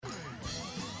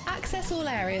Access all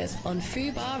areas on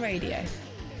Fubar Radio.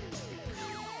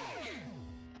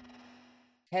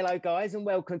 Hello, guys, and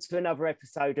welcome to another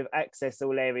episode of Access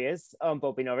All Areas. I'm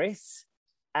Bobby Norris,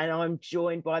 and I'm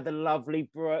joined by the lovely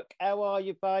Brooke. How are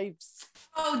you, babes?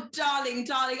 Oh, darling.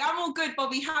 I'm all good,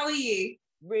 Bobby. How are you?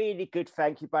 Really good,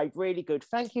 thank you, babe. Really good.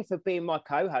 Thank you for being my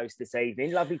co-host this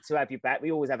evening. Lovely to have you back.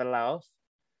 We always have a laugh.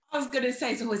 I was going to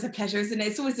say it's always a pleasure, isn't it?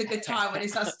 It's always a good time when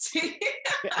it's us two.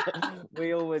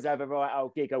 We always have a right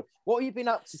old giggle. What have you been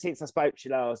up to since I spoke to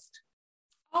you last?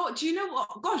 Oh, do you know what?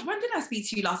 Gosh, when did I speak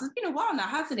to you last? It's been a while now,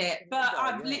 hasn't it? But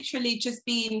I've literally just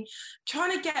been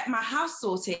trying to get my house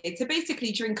sorted. So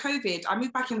basically, during COVID, I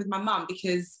moved back in with my mum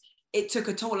because it took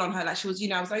a toll on her. Like she was,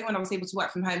 I was the only one I was able to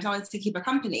work from home. So I wanted to keep her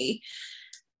company.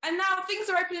 And now things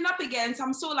are opening up again. So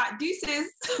I'm sort of like,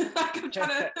 deuces. Like I'm trying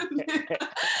to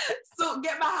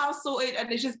get my house sorted.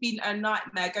 And it's just been a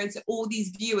nightmare going to all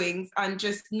these viewings and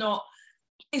just not...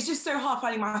 It's just so hard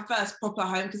finding my first proper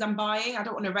home because I'm buying. I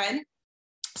don't want to rent.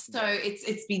 So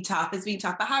it's been tough. It's been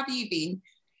tough. But how have you been?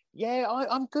 Yeah,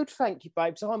 I'm good, thank you,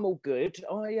 babes. I'm all good.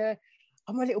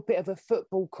 I'm a little bit of a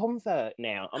football convert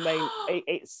now. I mean,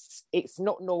 it's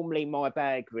not normally my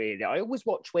bag, really. I always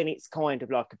watch when it's kind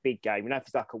of like a big game. If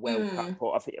it's like a World Cup,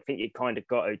 or I think you kind of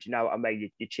got to, do you know what I mean?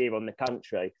 You cheer on the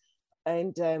country.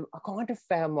 And I kind of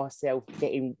found myself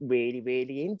getting really,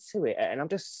 really into it. And I'm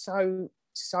just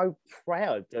so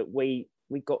proud that we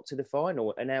got to the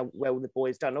final and how well the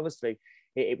boys done. Obviously,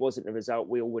 it wasn't the result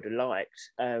we all would have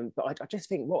liked. But I just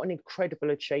think what an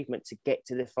incredible achievement to get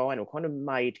to the final, kind of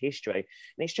made history. And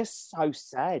it's just so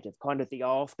sad of kind of the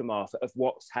aftermath of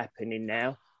what's happening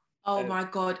now. Oh, my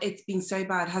God. It's been so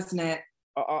bad, hasn't it?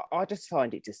 I just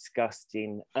find it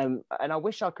disgusting. And I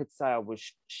wish I could say I was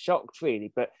shocked,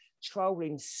 really, but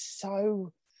trolling's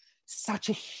such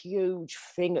a huge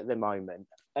thing at the moment.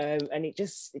 And it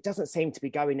doesn't seem to be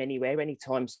going anywhere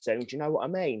anytime soon. Do you know what I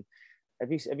mean?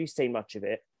 Have you seen much of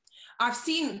it? I've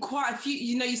seen quite a few.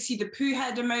 You see the poo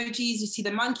head emojis, you see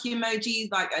the monkey emojis,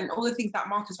 and all the things that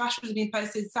Marcus Rashford has been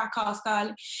posted, Saka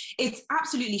style. It's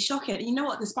absolutely shocking. And you know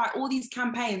what? Despite all these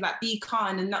campaigns like Be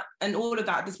Kind and all of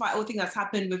that, despite all the things that's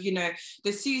happened with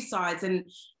the suicides, and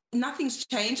nothing's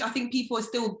changed. I think people are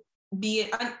still being,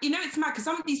 and it's mad because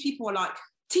some of these people are like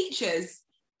teachers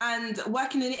and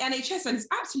working in the NHS, and it's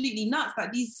absolutely nuts that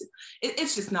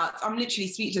it's just nuts. I'm literally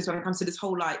speechless when it comes to this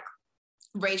whole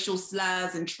racial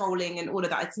slurs and trolling and all of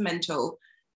that. It's mental.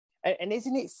 And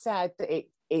isn't it sad that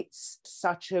it's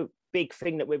such a big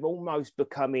thing that we're almost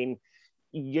becoming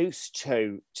used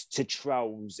to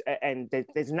trolls, and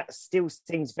there's still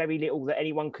seems very little that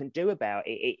anyone can do about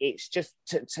it. It's just,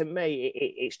 to me,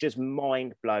 it's just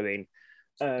mind-blowing.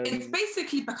 It's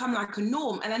basically become like a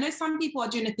norm. And I know some people are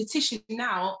doing a petition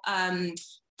now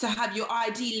to have your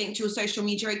ID linked to your social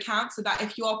media account so that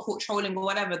if you are caught trolling or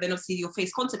whatever, then obviously you'll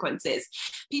face consequences.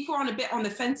 People are a bit on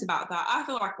the fence about that. I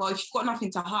feel like, well, if you've got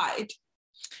nothing to hide,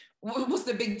 what's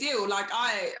the big deal?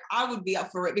 I would be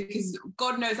up for it because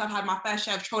God knows I've had my fair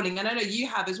share of trolling. And I know you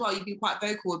have as well. You've been quite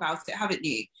vocal about it, haven't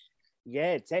you?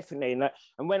 Yeah, definitely.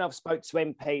 And when I've spoke to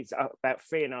MPs about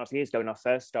 3.5 years ago when I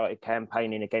first started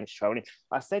campaigning against trolling,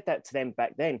 I said that to them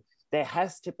back then. There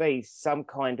has to be some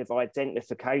kind of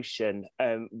identification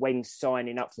when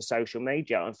signing up for social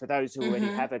media. And for those who already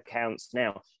have accounts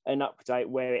now, an update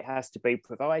where it has to be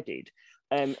provided.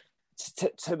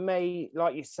 To me,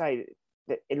 like you say,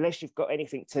 that unless you've got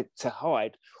anything to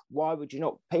hide, why would you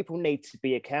not? People need to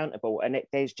be accountable. And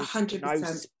there's just 100%. no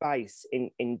space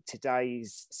in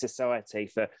today's society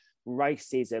for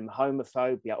racism,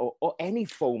 homophobia, or any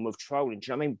form of trolling.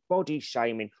 Do you know what I mean? Body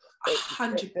shaming.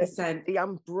 100%. The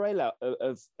umbrella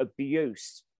of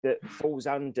abuse that falls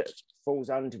under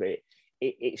it.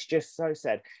 It's just so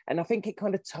sad. And I think it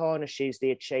kind of tarnishes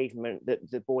the achievement that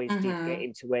the boys did get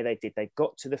into where they did. They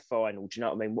got to the final. Do you know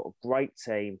what I mean? What a great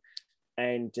team.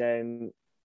 And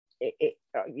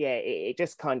it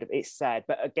just kind of, it's sad.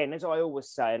 But again, as I always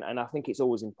say, and I think it's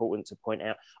always important to point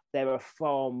out, there are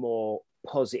far more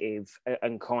positive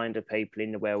and kinder people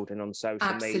in the world and on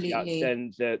social media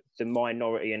than the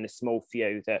minority and the small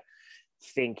few that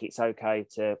think it's okay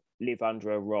to live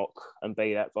under a rock and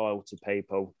be that vile to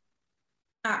people.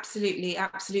 Absolutely.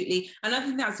 Another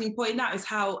thing that's been pointed out is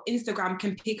how Instagram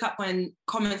can pick up when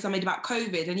comments are made about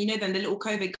COVID. And then the little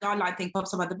COVID guideline thing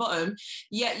pops up at the bottom.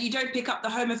 Yet you don't pick up the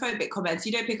homophobic comments.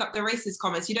 You don't pick up the racist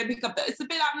comments. You don't pick up it's a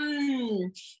bit like,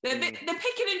 they're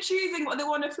picking and choosing what they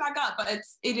want to flag up. But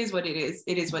it is what it is.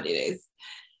 It is what it is.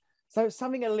 So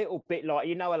something a little bit like,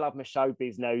 I love my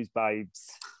showbiz news, babes.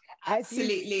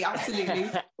 Absolutely.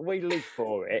 We live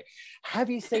for it.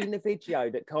 Have you seen the video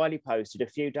that Kylie posted a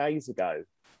few days ago?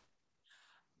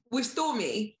 With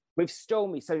Stormy? with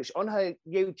Stormy. So on her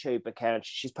YouTube account,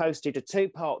 she's posted a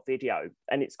 2-part video,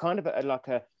 and it's kind of like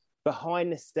a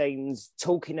behind the scenes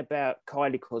talking about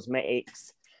Kylie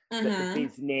Cosmetics, the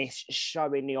business,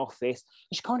 showing the office.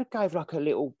 She kind of gave like a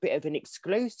little bit of an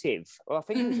exclusive. Well, I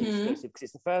think it was an exclusive because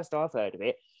it's the first I've heard of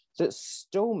it, that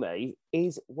Stormy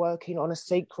is working on a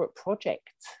secret project.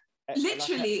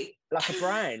 Literally. Like a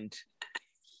brand.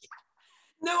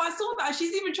 No, I saw that.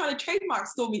 She's even trying to trademark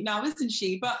Stormy now, isn't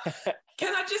she? But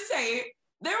can I just say,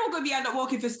 they're all going to end up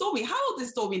working for Stormy. How old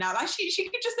is Stormy now? Like, she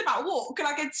could just about walk.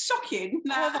 Like, it's shocking.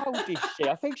 How old is she?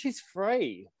 I think she's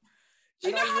 3. Do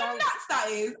you know how nuts that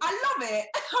is? I love it.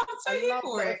 I'm so here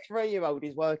for it. A 3-year-old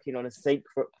is working on a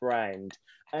secret brand.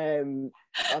 I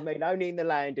mean, only in the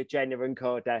land of Jenner and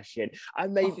Kardashian. I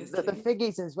mean, the thing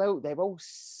is as well, they're all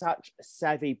such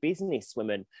savvy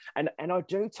businesswomen, and I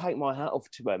do take my hat off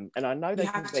to them. And I know they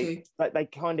can be, like, they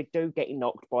kind of do get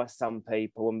knocked by some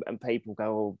people, and people go,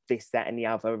 oh, this, that, and the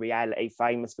other, reality,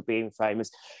 famous for being famous.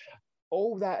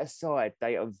 All that aside,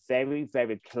 they are very,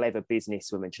 very clever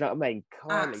businesswomen. Do you know what I mean?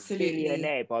 Kylie,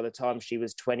 billionaire by the time she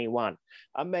was 21.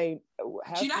 I mean, do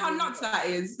you know how nuts that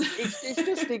is? It's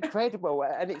just incredible.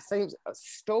 And it seems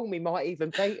Stormy might even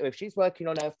beat her if she's working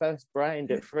on her first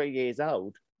brand at 3 years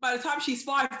old. By the time she's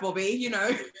 5, Bobby, you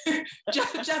know,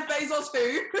 Jeff Bezos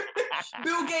who?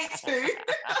 Bill Gates who?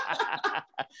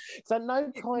 So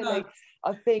no, Kylie,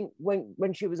 I think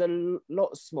when she was a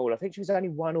lot smaller, I think she was only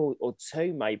 1 or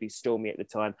 2, maybe, Stormy at the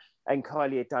time, and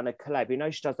Kylie had done a collab. You know,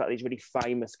 she does like these really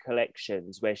famous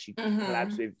collections where she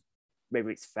collabs with, whether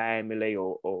it's family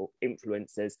or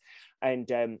influencers.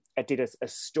 And I did a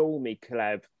Stormy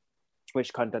collab,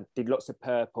 which kind of did lots of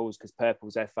purples, because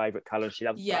purple's her favourite colour. She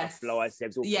loves butterflies. There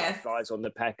was all butterflies on the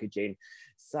packaging.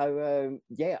 So,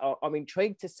 I'm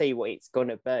intrigued to see what it's going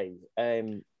to be.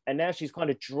 And now she's kind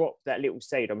of dropped that little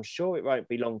seed. I'm sure it won't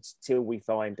be long till we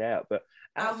find out. But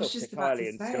I was just about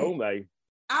to say. Stormy.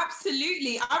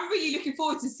 Absolutely. I'm really looking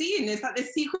forward to seeing this, like the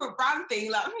secret brand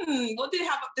thing. Like, what did they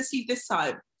have up the sleeve this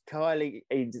time? Kylie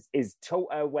is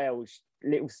taught her well.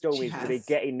 Little stories really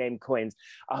getting them coins.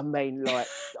 I mean, like,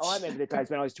 I remember the days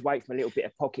when I used to wait for a little bit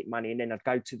of pocket money, and then I'd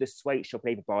go to the sweet shop,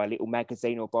 either buy a little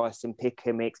magazine or buy some pick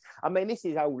and mix. I mean, this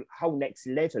is whole next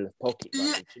level of pocket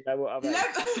money. Do you know what I mean?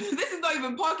 This is not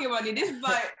even pocket money. This is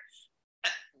like,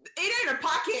 it ain't a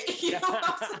pocket. You know what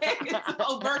I'm saying? It's a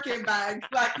whole Birkin bag.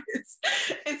 Like,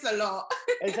 it's a lot.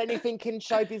 Has anything in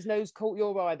showbiz news caught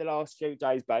your eye the last few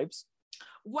days, babes?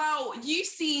 Well, you've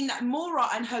seen Maura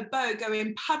and her beau go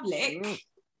in public,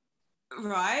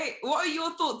 right? What are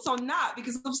your thoughts on that?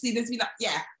 Because obviously there's been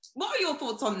that, What are your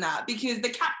thoughts on that? Because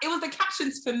it was the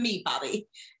captions for me, buddy.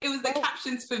 It was the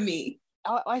captions for me.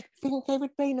 I think there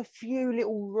had been a few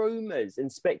little rumours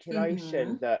and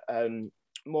speculation that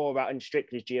Maura and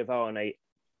Strictly Giovanni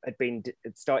had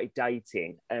started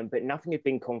dating, but nothing had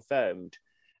been confirmed.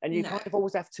 And you kind of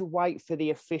always have to wait for the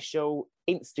official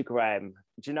Instagram.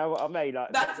 Do you know what I mean?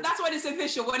 Like, that's when it's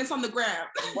official, when it's on the gram.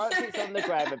 Once it's on the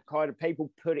gram and kind of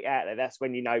people put it out there, that's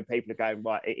when you know people are going,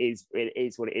 right, it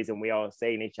is what it is, and we are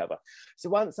seeing each other. So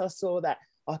once I saw that,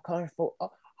 I kind of thought,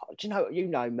 do you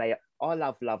know me, I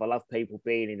love love. I love people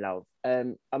being in love.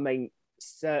 I mean,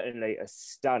 certainly a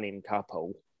stunning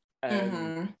couple.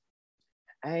 And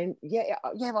I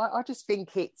just think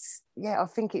I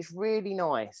think it's really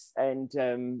nice, and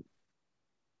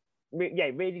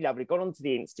really lovely. Got onto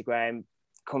the Instagram,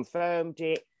 confirmed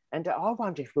it, and I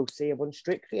wonder if we'll see her on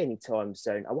Strictly anytime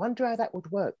soon. I wonder how that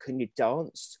would work. Can you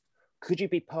dance? Could you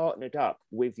be partnered up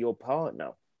with your partner?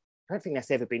 I don't think that's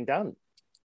ever been done.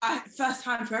 First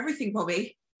time for everything,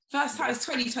 Bobby. First time is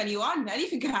 2021.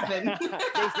 Anything can happen.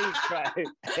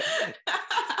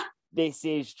 This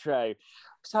is true.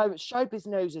 So showbiz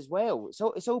news as well.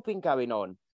 So it's all been going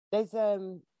on. There's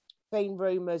been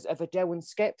rumours of Adele and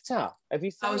Skepta. Have you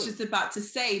seen? I was just about to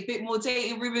say a bit more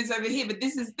dating rumours over here, but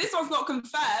this one's not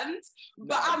confirmed. No.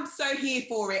 But I'm so here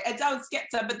for it. Adele and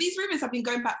Skepta. But these rumours have been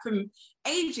going back from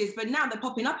ages, but now they're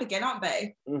popping up again, aren't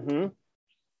they?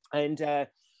 And I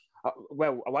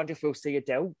wonder if we'll see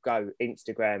Adele go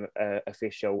Instagram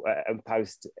official and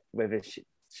post whether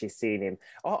she's seen him.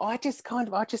 I just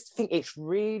think it's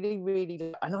really,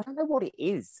 really, and I don't know what it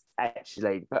is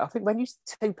actually, but I think when you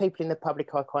two people in the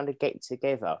public eye kind of get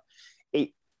together, there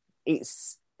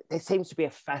seems to be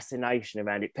a fascination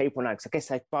around it. People know, because I guess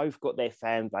they've both got their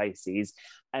fan bases,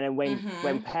 and then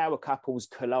when power couples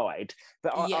collide,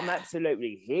 but I'm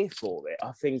absolutely here for it.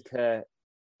 I think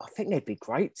they'd be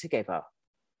great together.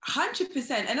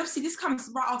 100%. And obviously this comes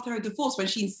right after her divorce, when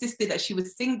she insisted that she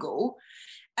was single.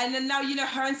 And then now, you know,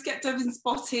 her and Skepta have been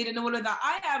spotted and all of that.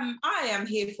 I am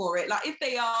here for it. Like,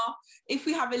 if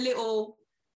we have a little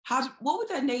What would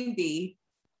their name be?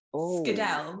 Oh.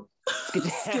 Skadel.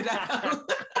 Skadel.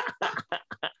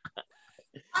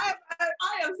 I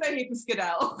am so here for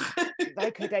Skadel.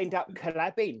 They could end up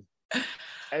collabing.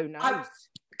 Oh no!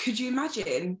 Could you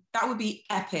imagine? That would be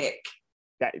epic.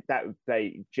 That would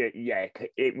be, yeah.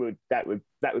 It would. That would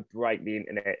break the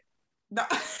internet.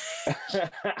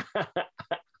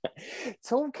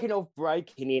 Talking of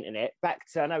breaking the internet, back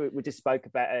to, I know we just spoke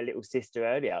about her little sister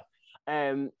earlier.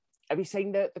 Have you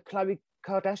seen the Khloe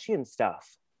Kardashian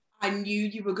stuff? I knew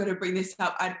you were going to bring this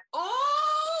up, and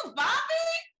oh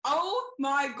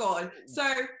my God! So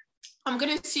I'm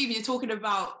going to assume you're talking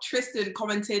about Tristan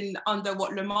commenting under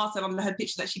what Lamar said under her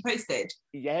picture that she posted.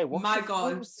 Yeah, what's my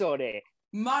God, on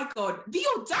my God, the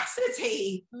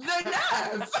audacity, the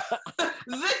nerve,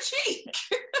 the cheek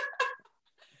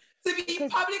to be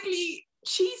publicly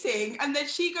cheating, and then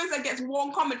she goes and gets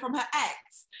one comment from her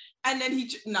ex, and then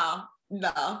he's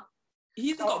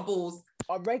got balls.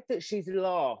 I read that she's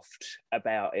laughed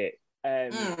about it.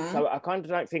 So I kind of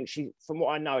don't think from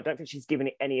what I know, I don't think she's given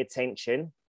it any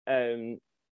attention.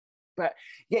 But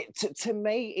yeah, to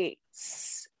me,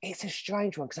 it's a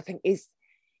strange one, because I think is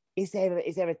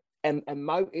there a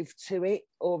motive to it,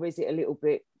 or is it a little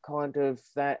bit kind of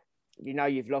that, you know,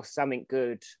 you've lost something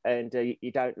good and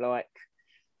you don't like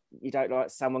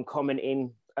someone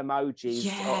commenting emojis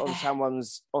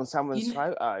on someone's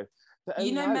photo. But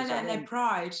men and their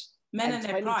pride. Men and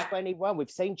their pride. 2021, we've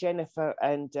seen Jennifer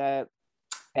and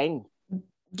Ben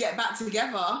get back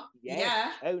together.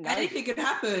 Yeah. Oh, no. Anything could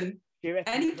happen.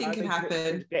 Anything can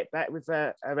happen. Get back with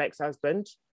her ex-husband.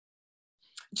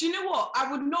 Do you know what?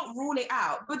 I would not rule it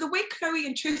out. But the way Khloe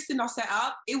and Tristan are set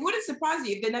up, it wouldn't surprise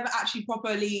you if they never actually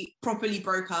properly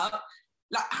broke up.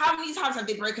 Like, how many times have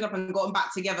they broken up and gotten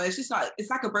back together? It's just like, it's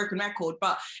like a broken record.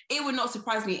 But it would not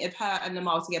surprise me if her and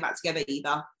Lamar to get back together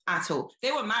either, at all.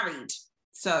 They were married,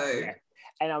 so. Yeah.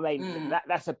 And I mean,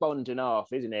 that's a bond and a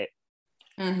half, isn't it?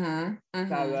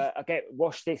 So again,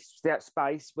 watch that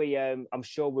space. I'm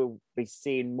sure we'll be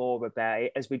seeing more about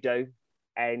it as we do.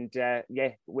 And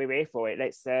we're here for it.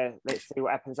 Let's see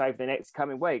what happens over the next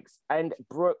coming weeks. And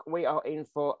Brooke, we are in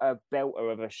for a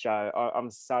belter of a show.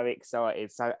 I'm so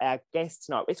excited. So our guest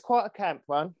tonight, it's quite a camp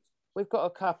one. We've got a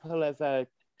couple of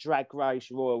drag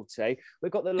race royalty.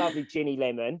 We've got the lovely Ginny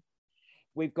Lemon.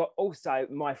 We've got also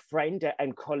my friend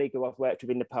and colleague who I've worked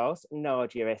with in the past,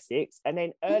 Nadia Essex. And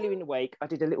then earlier in the week, I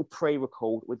did a little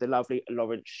pre-record with the lovely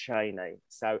Lawrence Chaney.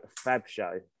 So a fab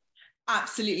show.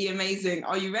 Absolutely amazing.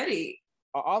 Are you ready?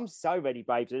 I'm so ready,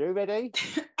 babes. Are you ready?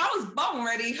 I was bomb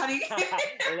ready, honey.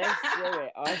 Let's do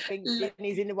it. I think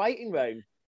Ginny's in the waiting room.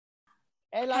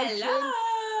 Hello.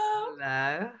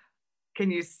 Hello.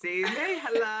 Can you see me?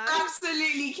 Hello.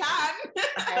 Absolutely can.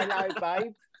 Hello,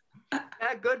 babe.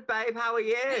 Yeah, good, babe. How are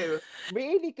you?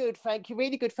 Really good, thank you.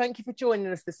 Really good. Thank you for joining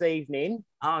us this evening.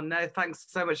 Oh, no, thanks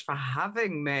so much for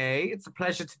having me. It's a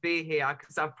pleasure to be here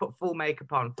because I've put full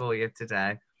makeup on for you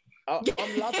today. I'm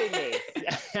loving this.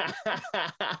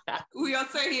 We are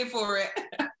so here for it.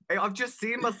 I've just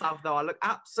seen myself, though. I look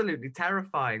absolutely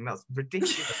terrifying. That's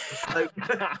ridiculous.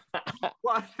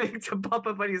 What a thing to pop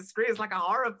up on your screen. It's like a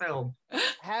horror film.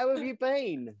 How have you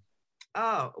been?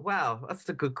 Oh, well, that's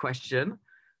a good question.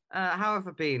 How have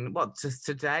I been? What, just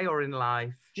today or in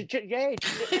life? Yeah,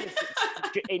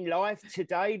 in life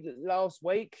today, last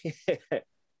week.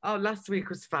 Oh, last week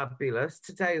was fabulous.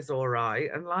 Today is all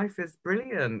right. And life is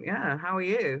brilliant. Yeah. How are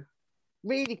you?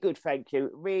 Really good, thank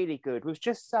you. Really good. We was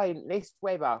just saying, this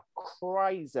weather,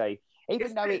 crazy.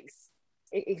 Even though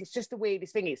it's just the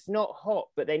weirdest thing. It's not hot,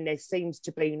 but then there seems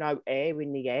to be no air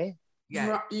in the air.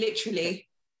 Yeah. Literally.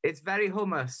 It's very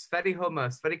hummus, very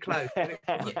close.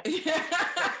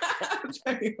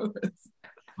 Very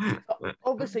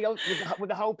Obviously, with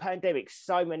the whole pandemic,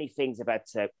 so many things have had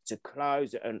to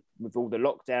close, and with all the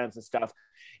lockdowns and stuff,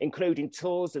 including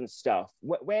tours and stuff.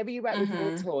 Where are you at with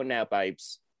your tour now,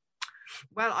 babes?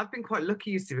 Well, I've been quite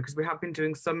lucky, you see, because we have been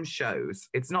doing some shows.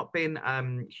 It's not been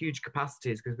huge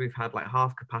capacities because we've had like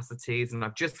half capacities, and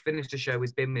I've just finished a show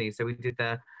with Bimini. So we did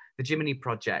the Jiminy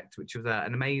Project, which was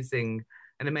an amazing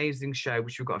show,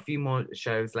 which we've got a few more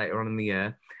shows later on in the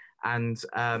year. And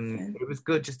it was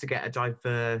good just to get a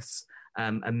diverse,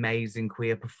 amazing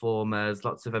queer performers,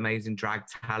 lots of amazing drag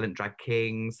talent, drag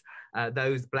kings,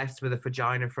 those blessed with a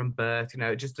vagina from birth,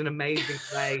 just an amazing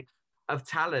play of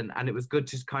talent. And it was good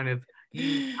to kind of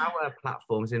use our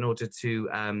platforms in order to,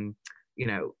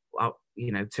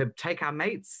 to take our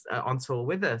mates on tour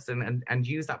with us and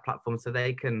use that platform so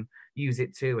they can use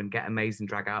it too and get amazing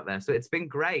drag out there. So it's been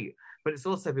great, but it's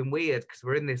also been weird because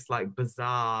we're in this like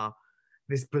bizarre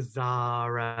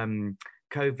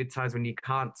COVID times when you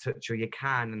can't touch or you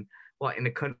can. And what, in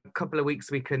a couple of weeks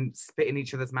we can spit in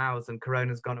each other's mouths and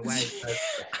Corona's gone away. So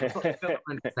that's what the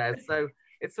government says. So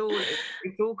it's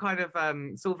all kind of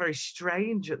it's all very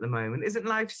strange at the moment. Isn't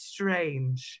life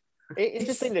strange? It's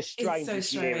just been the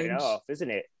strangest so year and a strange. half,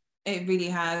 isn't it? It really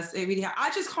has. It really has.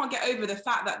 I just can't get over the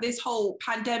fact that this whole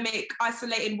pandemic,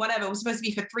 isolating, whatever, was supposed to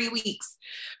be for 3 weeks.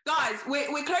 Guys,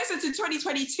 we're closer to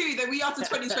 2022 than we are to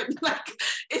 2020. Like,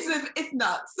 it's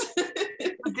nuts.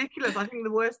 Ridiculous. I think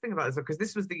the worst thing about this, because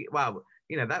this was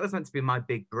that was meant to be my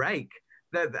big break.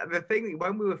 The thing,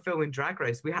 when we were filming Drag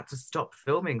Race, we had to stop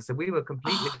filming, so we were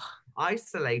completely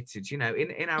isolated, in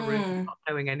our room, not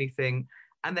knowing anything.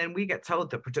 And then we get told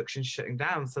that production's shutting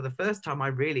down. So the first time I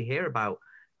really hear about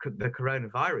the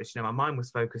coronavirus, my mind was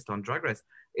focused on Drag Race,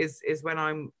 is when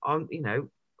I'm on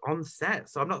set.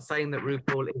 So I'm not saying that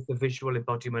RuPaul is the visual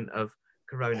embodiment of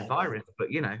coronavirus, but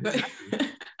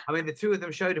I mean, the two of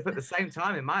them showed up at the same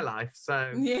time in my life.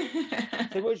 So yeah.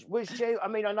 So was you, I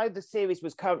mean, I know the series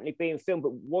was currently being filmed,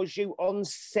 but was you on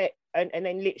set and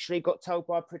then literally got told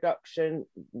by production,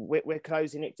 we're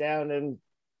closing it down and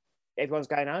everyone's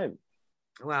going home?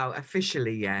 Well,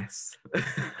 officially, yes.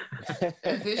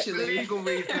 Officially. For legal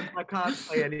reasons, I can't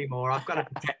say anymore. I've got to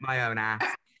protect my own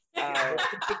ass. It's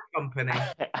a big company.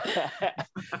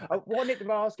 I wanted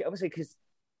to ask you, obviously, because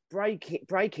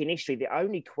breaking history, the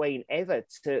only queen ever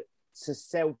to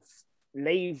self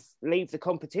leave the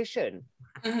competition.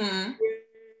 Mm-hmm.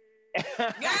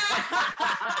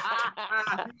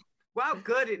 Well,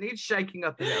 good. It needs shaking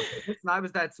up a little bit. Listen, I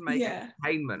was there to make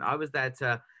entertainment. I was there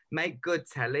to make good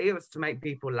telly. It was to make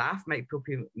people laugh, make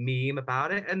people meme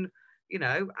about it. And,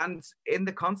 and in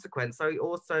the consequence, I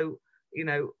also,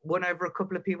 won over a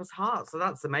couple of people's hearts. So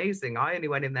that's amazing. I only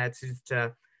went in there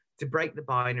to break the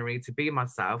binary, to be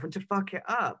myself and to fuck it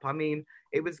up. I mean,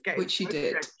 it was getting Which you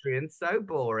did. and so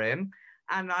boring.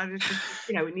 And I was just,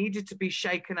 it needed to be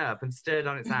shaken up and stirred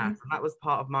on its ass. And that was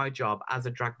part of my job as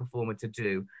a drag performer to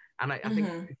do. And I think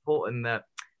it's important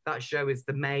that show is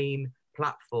the main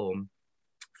platform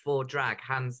for drag,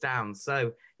 hands down.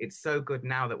 So it's so good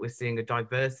now that we're seeing a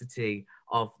diversity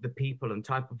of the people and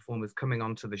type of performers coming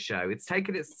onto the show. It's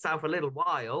taken itself a little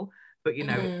while, but it's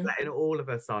letting all of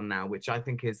us on now, which I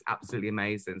think is absolutely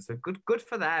amazing. So good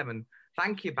for them, and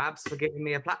thank you, Babs, for giving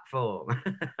me a platform.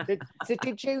 So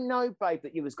did you know, babe,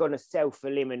 that you was going to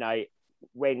self-eliminate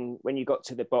when you got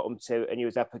to the bottom two and you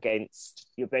was up against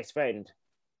your best friend?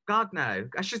 God, no.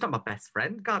 She's not my best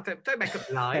friend. God, don't make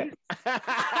up lies.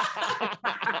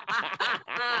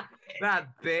 That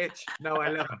bitch. No, I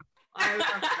love her. I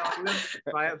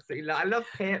love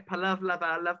Pip. I love her.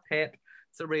 I love Pip.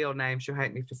 It's a real name. She'll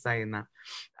hate me for saying that.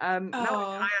 No,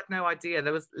 I had no idea.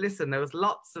 There was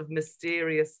lots of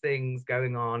mysterious things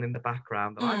going on in the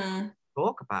background that I didn't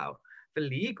talk about for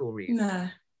legal reasons. No.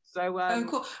 So,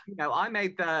 cool. I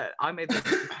made the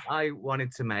I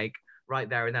wanted to make right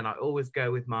there and then. I always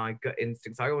go with my gut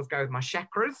instincts. I always go with my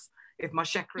chakras. If my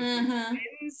chakras are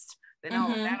cleansed, then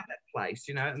I'm out of that place,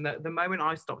 And the moment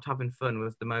I stopped having fun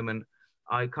was the moment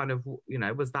I kind of,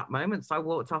 was that moment. So I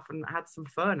walked off and had some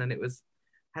fun, and it was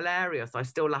hilarious. I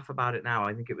still laugh about it now.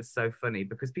 I think it was so funny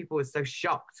because people were so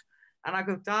shocked. And I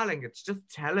go, darling, it's just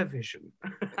television.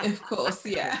 Of course,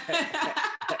 yeah.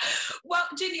 Well,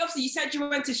 Ginny, obviously you said you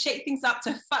wanted to shake things up,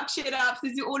 to fuck shit up,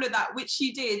 to do all of that, which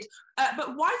you did.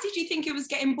 But why did you think it was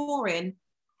getting boring?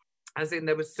 As in,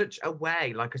 there was such a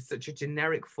way, such a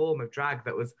generic form of drag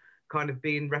that was kind of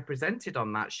being represented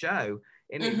on that show.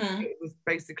 And it was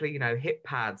basically, hip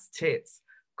pads, tits,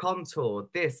 contour,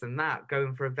 this and that,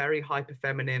 going for a very hyper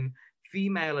feminine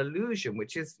female illusion,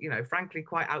 which is, frankly,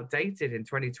 quite outdated in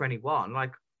 2021.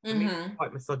 For me, it's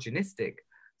quite misogynistic.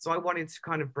 So I wanted to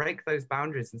kind of break those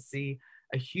boundaries and see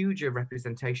a huger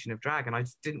representation of drag. And I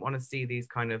just didn't want to see these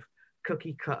kind of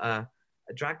cookie cutter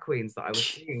drag queens that I was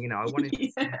seeing. I wanted to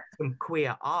see some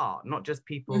queer art, not just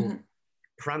people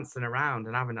prancing around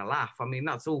and having a laugh. I mean,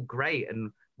 that's all great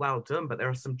and well done, but there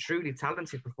are some truly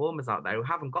talented performers out there who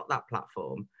haven't got that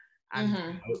platform.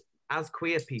 And as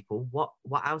queer people,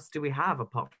 what else do we have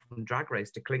apart from Drag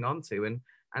Race to cling on to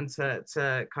and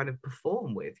to kind of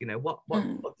perform with? What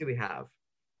do we have?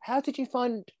 How did you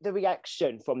find the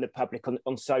reaction from the public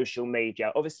on social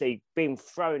media? Obviously, being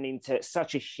thrown into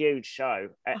such a huge show,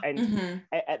 and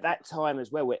at that time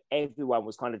as well, where everyone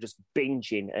was kind of just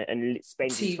binging and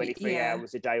spending 23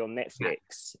 hours a day on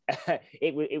Netflix,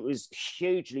 it was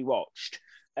hugely watched.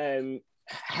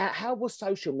 How was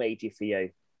social media for you?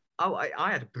 Oh,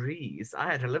 I had a breeze.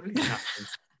 I had a lovely time.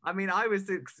 I mean, I was,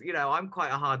 I'm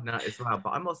quite a hard nut as well,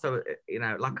 but I'm also,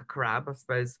 like a crab, I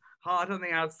suppose, hard on the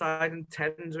outside and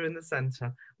tender in the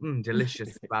centre.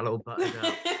 Delicious, well all buttered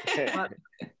up.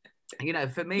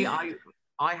 But, for me,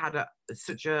 I had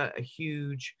such a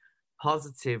huge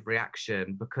positive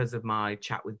reaction because of my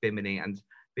chat with Bimini and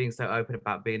being so open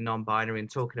about being non-binary and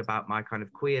talking about my kind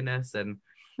of queerness and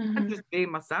just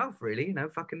being myself, really, you know,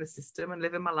 fucking the system and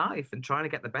living my life and trying to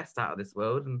get the best out of this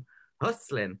world and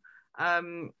hustling.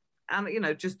 And, you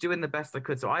know, just doing the best I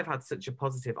could. So I've had such a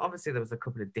positive, obviously there was a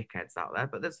couple of dickheads out there,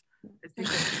 but there's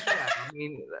dickheads, yeah, I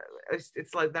mean,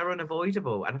 it's like they're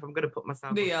unavoidable. And if I'm going to put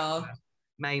myself on the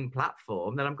main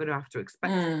platform, then I'm going to have to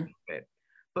expect it.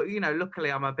 But, you know,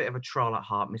 luckily I'm a bit of a troll at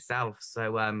heart myself.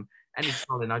 So any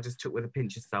trolling I just took with a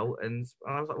pinch of salt. And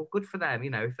I was like, well, good for them. You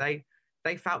know, if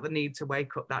they felt the need to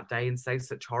wake up that day and say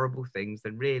such horrible things,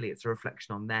 then really it's a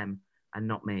reflection on them and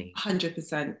not me.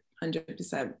 100%.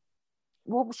 100%.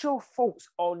 What's your thoughts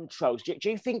on trolls? Do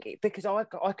you think, because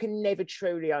I can never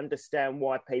truly understand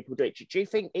why people do it, do you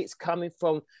think it's coming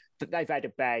from that they've had a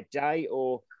bad day,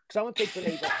 or some people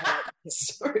believe that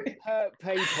hurt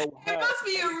people. It must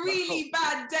be a really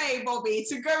bad day, Bobby,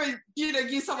 to go and, you know,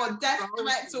 give someone death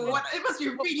threats or what. It must be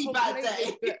a really bad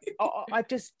day. I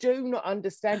just do not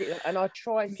understand it, and I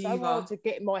try so hard to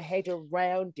get my head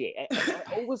around it.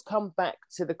 I always come back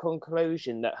to the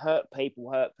conclusion that hurt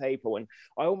people, and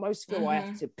I almost feel I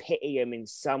have to pity them in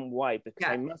some way, because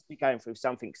they must be going through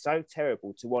something so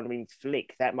terrible to want to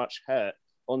inflict that much hurt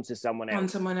onto someone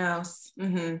else.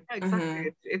 Yeah,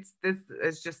 exactly.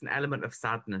 There's just an element of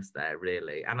sadness there,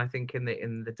 really, and I think in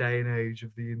the day and age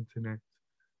of the internet,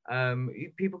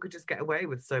 people could just get away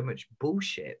with so much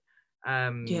bullshit.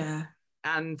 And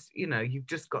you know, you've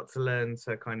just got to learn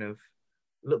to kind of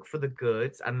look for the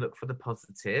good and look for the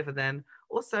positive, and then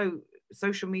also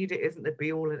social media isn't the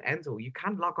be all and end all. You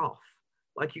can log off,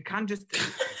 like you can just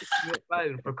your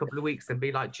phone for a couple of weeks and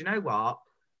be like, do you know what,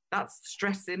 that's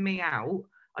stressing me out.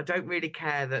 I don't really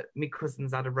care that my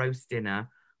cousin's had a roast dinner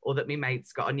or that my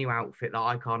mate's got a new outfit that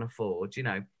I can't afford, you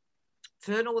know.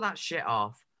 Turn all that shit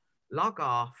off, log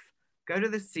off, go to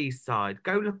the seaside,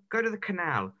 go to the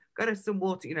canal, go to some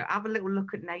water, you know, have a little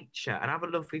look at nature and have a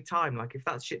lovely time. Like, if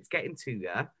that shit's getting to you,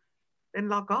 then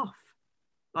log off.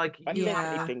 Like, you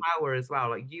have that power as well.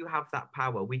 Like, you have that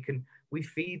power. We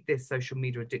feed this social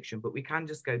media addiction, but we can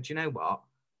just go, do you know what?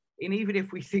 And even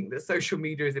if we think that social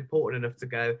media is important enough to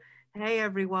go, hey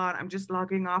everyone, I'm just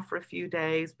logging off for a few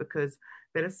days because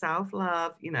bit of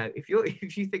self-love, you know, if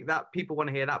you think that people want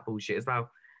to hear that bullshit as well,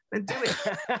 then do it.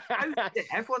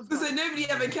 Everyone's so nobody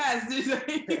ever cares, do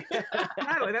they?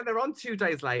 No, and then they're on 2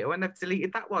 days later when they've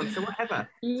deleted that one. So whatever,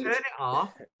 turn it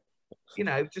off. You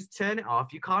know, just turn it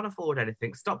off. You can't afford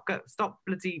anything. Stop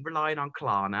bloody relying on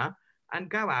Klarna and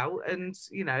go out and,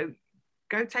 you know,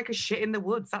 go take a shit in the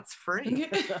woods. That's free.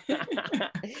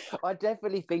 I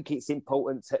definitely think it's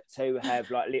important to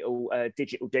have like little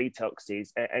digital detoxes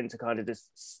and to kind of just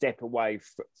step away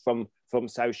from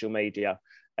social media.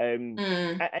 And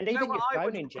even your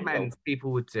phone in general.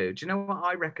 People would do. Do you know what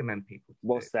I recommend people do?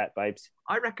 What's that, babes?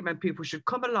 I recommend people should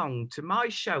come along to my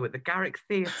show at the Garrick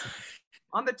Theatre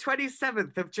on the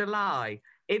 27th of July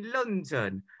in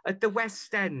London, at the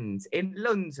West End in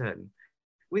London,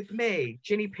 with me,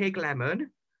 Ginny Pig Lemon,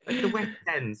 at the West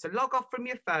End. So log off from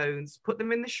your phones, put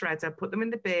them in the shredder, put them in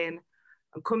the bin,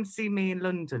 and come see me in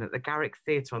London at the Garrick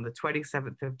Theatre on the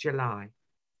 27th of July.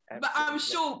 But I'm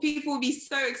sure people would be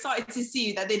so excited to see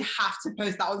you that they'd have to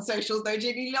post that on socials, though,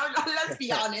 Ginny. Let's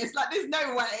be honest. Like, there's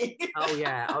no way. Oh,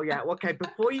 yeah. Okay,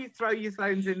 before you throw your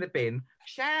phones in the bin,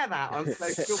 share that on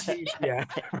social media.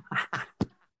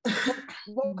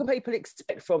 What can people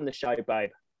expect from the show,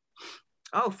 babe?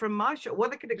 Oh, from my show,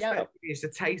 what they can expect is a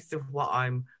taste of what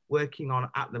I'm working on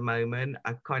at the moment,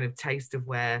 a kind of taste of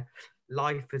where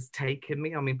life has taken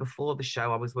me. I mean, before the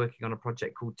show, I was working on a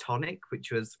project called Tonic,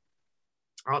 which was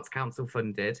Arts Council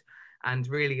funded and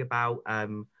really about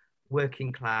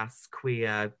working class,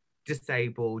 queer,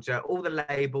 disabled, all the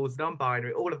labels,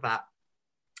 non-binary, all of that,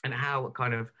 and how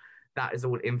kind of that has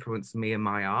all influenced me and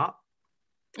my art.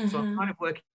 So I'm kind of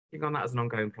working on that as an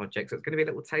ongoing project. So it's going to be a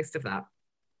little taste of that.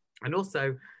 And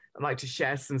also, I'd like to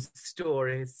share some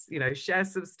stories,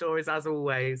 as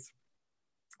always,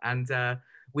 and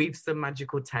weave some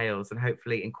magical tales and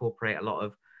hopefully incorporate a lot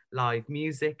of live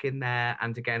music in there.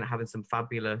 And again, having some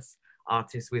fabulous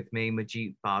artists with me,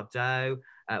 Majid Bardot,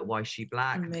 Why She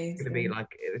Black. Amazing.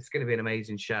 It's going to be an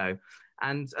amazing show.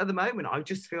 And at the moment, I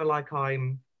just feel like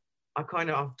I've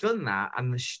done that,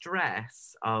 and the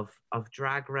stress of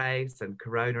Drag Race and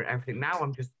Corona and everything. Now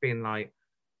I'm just being like,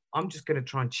 I'm just going to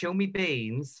try and chill me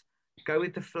beans, go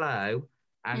with the flow,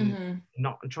 and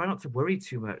try not to worry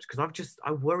too much, because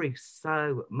I worry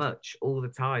so much all the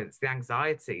time. It's the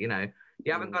anxiety, you know.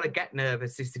 You haven't got to get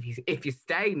nervous if you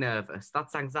stay nervous.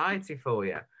 That's anxiety for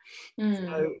you.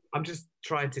 So I'm just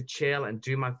trying to chill and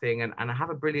do my thing and I have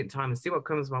a brilliant time and see what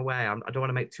comes my way. I don't want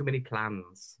to make too many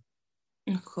plans.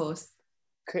 Of course.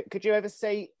 Could you ever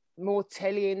see more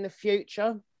telly in the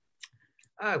future?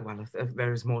 Oh, well, if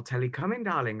there is more telly coming,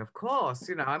 darling, of course.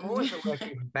 You know, I'm always a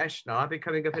working professional. I'll be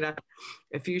coming up in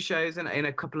a few shows in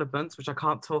a couple of months, which I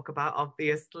can't talk about,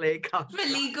 obviously. For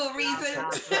legal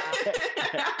reasons.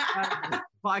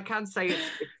 But I can say it's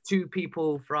two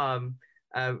people from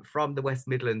the West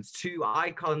Midlands, two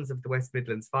icons of the West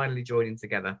Midlands finally joining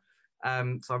together. So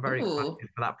I'm very excited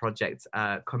for that project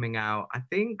coming out, I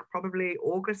think, probably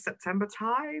August, September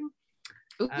time.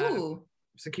 Ooh.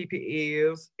 So keep your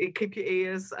ears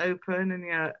open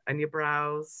and your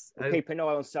brows. Keep an eye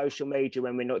on social media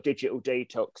when we're not digital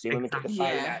detoxing. When we get the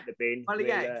phone out the bin. Well,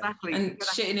 exactly. And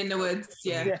shitting in the woods.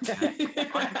 Yeah.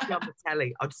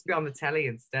 I'll just be on the telly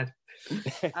instead.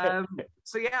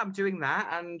 So yeah, I'm doing that,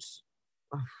 and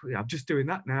I'm just doing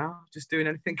that now. Just doing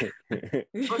anything.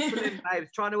 Hustling,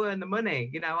 babes, trying to earn the money.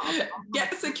 You know,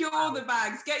 secure the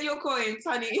bags. Get your coins,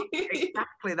 honey.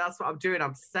 Exactly. That's what I'm doing.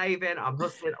 I'm saving. I'm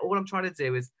hustling. All I'm trying to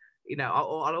do is, you know,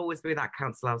 I'll always be that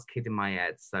council house kid in my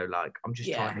head. So like, I'm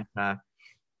just trying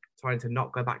to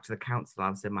not go back to the council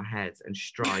house in my head and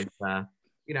strive.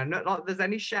 You know, not like there's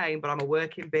any shame, but I'm a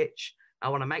working bitch. I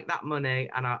want to make that money,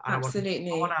 and I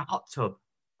want a hot tub.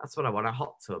 That's what I want. A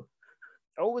hot tub.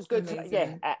 Always good to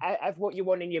have what you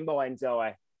want in your mind's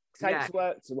eye. Take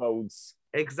work towards.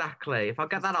 Exactly. If I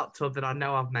get that hot tub, then I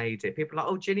know I've made it. People are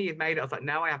like, oh, Ginny, you've made it. I was like,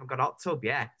 no, I haven't got a hot tub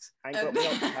yet. I ain't got my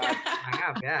hot tub. I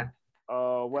have, yeah.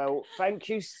 Oh, well, thank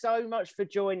you so much for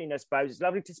joining us, Babes. It's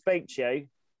lovely to speak to you.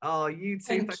 Oh, you too.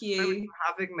 Thank you for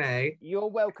having me. You're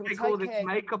welcome. Take all this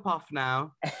makeup off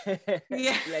now.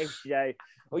 Yeah. Bless you.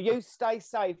 Well, you stay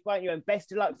safe, won't you? And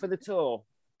best of luck for the tour.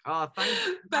 Oh, thank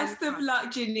you. Best of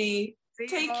luck, Ginny.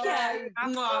 Take care.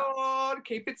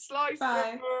 Keep it sliced.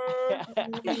 Bye.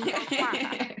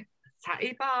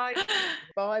 Tatty, bye.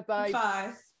 Bye, bye.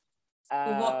 Bye.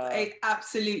 What an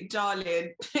absolute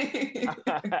darling.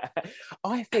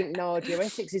 I think Nadia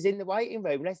Essex is in the waiting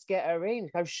room. Let's get her in.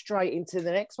 Go straight into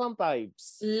the next one,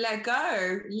 babes.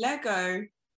 Lego.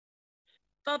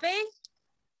 Bobby?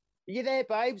 Are you there,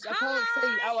 babes? I can't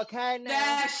see. Oh, I can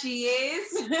now. There she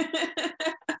is.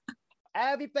 How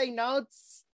have you been,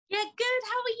 Nods? Yeah, good.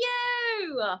 How are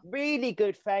you? Really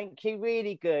good, thank you.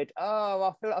 Really good. Oh,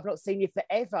 I feel like I've not seen you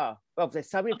forever. Well, there's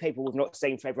so many people we've not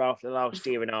seen forever after the last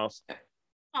year and a half.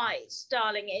 Right,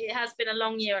 darling. It has been a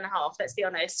long year and a half, let's be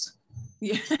honest.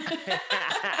 Yeah.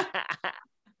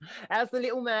 How's the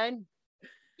little man?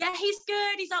 Yeah, he's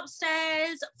good. He's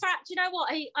upstairs. Do you know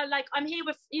what? I'm here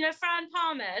with, Fran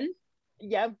Parman.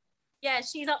 Yeah. Yeah,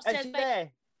 she's upstairs. Is she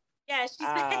there? Yeah, she's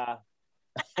there.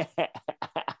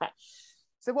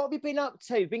 So what have you been up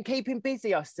to? Been keeping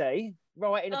busy, I see.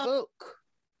 Writing a book.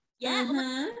 Yeah.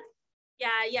 Mm-hmm.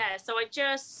 Yeah. So I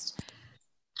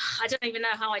don't even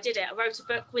know how I did it. I wrote a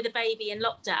book with a baby in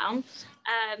lockdown.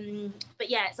 But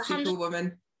yeah, it's 100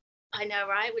 woman. I know,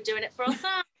 right? We're doing it for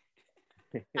ourselves.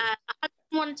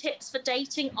 101 tips for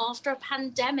dating after a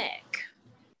pandemic.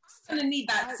 I'm gonna need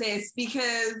that, sis,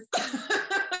 because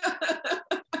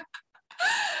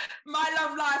my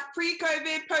love life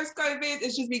pre-COVID, post-COVID,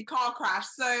 it's just been car crash.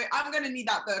 So I'm going to need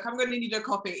that book. I'm going to need a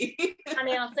copy.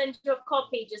 Honey, I'll send you a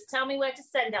copy. Just tell me where to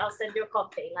send it. I'll send you a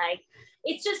copy. Like,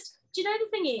 it's just, do you know the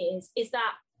thing is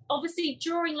that obviously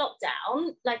during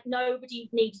lockdown, like nobody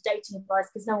needed dating advice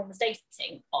because no one was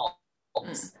dating.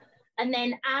 And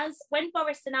then when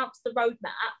Boris announced the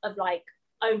roadmap of like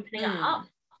opening up,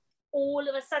 all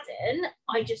of a sudden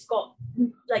I just got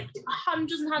like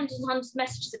hundreds and hundreds and hundreds of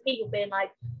messages of people being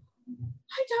like,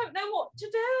 I don't know what to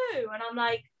do. And I'm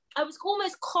like, I was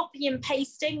almost copy and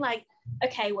pasting, like,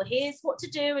 okay, well, here's what to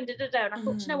do, and da-da-da. And I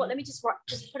thought, you know what, let me just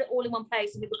put it all in one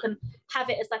place and people can have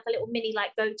it as like a little mini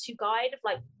like go-to guide of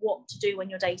like what to do when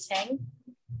you're dating.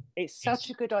 It's such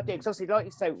a good idea, because obviously, like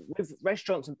you say, with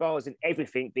restaurants and bars and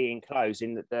everything being closed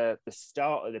in the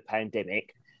start of the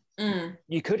pandemic,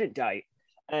 you couldn't date.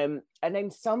 And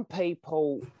then some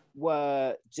people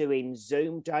were doing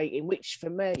Zoom dating, which for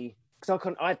me, because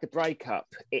I had the breakup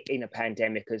in a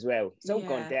pandemic as well. It's all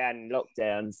gone down in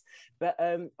lockdowns. But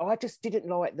I just didn't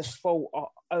like the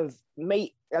thought of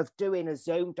doing a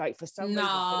Zoom date for some reason.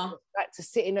 Like to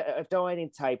sitting at a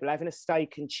dining table, having a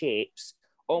steak and chips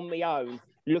on my own,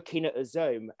 looking at a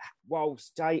Zoom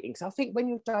whilst dating. So I think when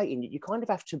you're dating, you kind of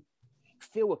have to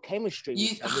feel a chemistry.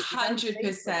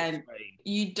 100%.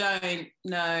 You don't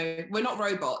know. We're not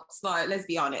robots. Like, let's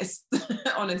be honest.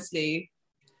 Honestly.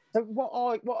 So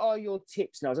what are your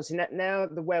tips now? As I say, now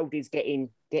the world is getting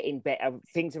better.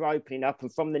 Things are opening up,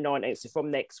 and from the 19th, so from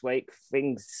next week,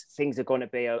 things are going to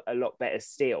be a lot better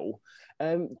still.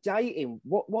 Dating,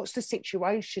 what's the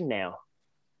situation now?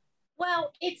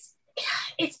 Well, it's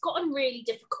gotten really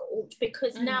difficult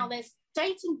because now there's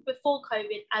dating before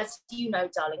COVID, as you know,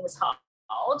 darling, was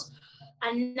hard.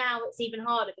 And now it's even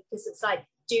harder because it's like,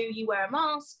 do you wear a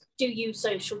mask? Do you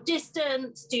social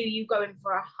distance? Do you go in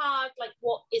for a hug? Like,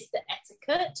 what is the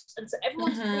etiquette? And so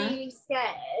everyone's really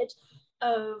scared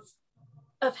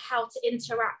of how to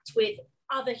interact with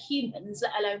other humans,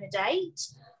 let alone a date.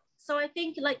 So I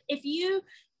think, like, if you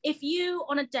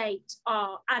on a date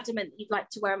are adamant that you'd like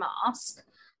to wear a mask,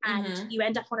 and you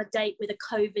end up on a date with a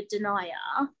COVID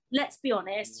denier, let's be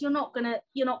honest, you're not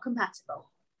compatible.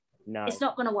 No, it's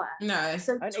not gonna work. No.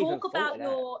 So talk about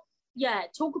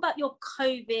your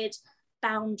COVID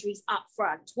boundaries up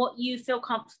front, what you feel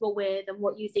comfortable with and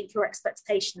what you think your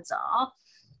expectations are.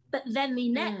 But then the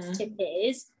next tip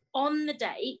is, on the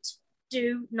date,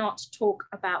 do not talk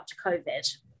about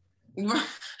COVID.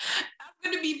 That's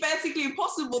going to be basically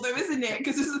impossible though, isn't it?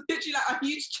 Because it's literally like a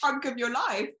huge chunk of your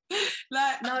life.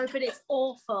 Like, no, but it's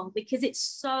awful because it's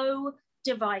so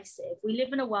divisive. We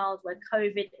live in a world where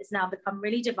COVID has now become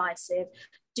really divisive.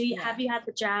 Have you had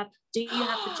the jab? Do you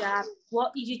have the jab?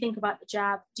 What did you think about the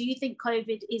jab? Do you think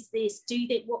COVID is this? Do you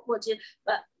think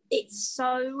but it's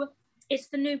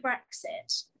the new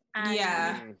Brexit.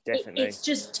 And definitely. It's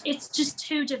just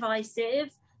too divisive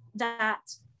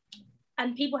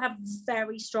and people have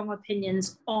very strong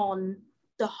opinions on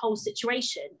the whole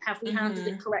situation. Have we handled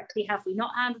it correctly? Have we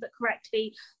not handled it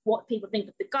correctly? What people think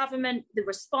of the government, the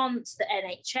response, the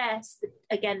NHS,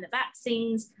 the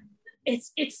vaccines.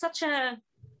 It's such a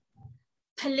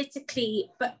politically,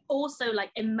 but also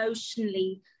like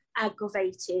emotionally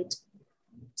aggravated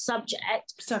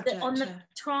subject that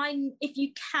if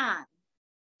you can,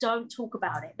 don't talk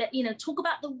about it. That, talk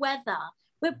about the weather.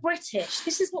 We're British.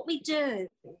 This is what we do.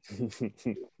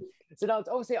 So now,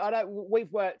 obviously,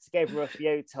 we've worked together a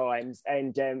few times,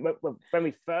 and when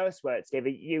we first worked together,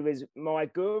 you was my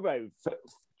guru for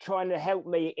trying to help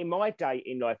me in my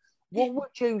dating life. What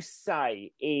would you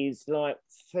say is, like,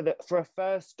 for a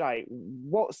first date?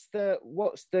 What's the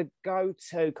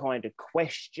go-to kind of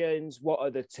questions? What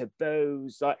are the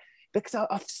taboos? Like, because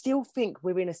I still think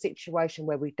we're in a situation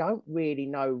where we don't really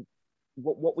know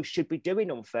what we should be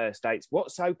doing on first dates.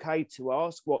 What's okay to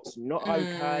ask? What's not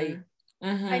okay?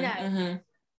 I know.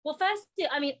 Well, first,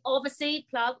 I mean, obviously,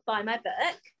 buy my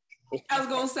book. I was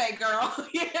gonna say, girl.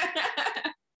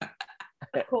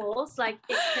 Of course,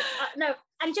 no,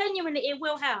 and genuinely, it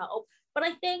will help. But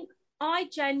I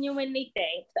genuinely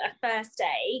think that a first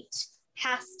date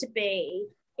has to be.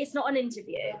 It's not an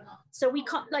interview, so we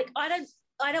can't. I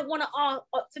don't want to ask.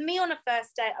 For me, on a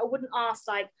first date, I wouldn't ask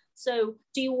so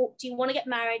do you want to get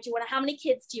married? How many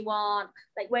kids do you want?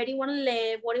 Like, where do you want to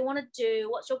live? What do you want to do?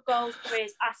 What's your goals,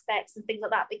 careers, aspects, and things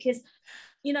like that? Because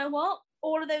you know what?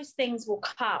 All of those things will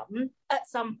come at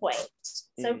some point.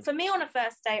 So for me on a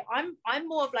first date, I'm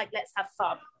more of let's have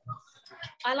fun.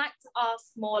 I like to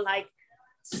ask more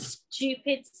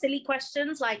stupid, silly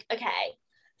questions okay,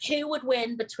 who would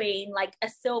win between a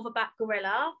silverback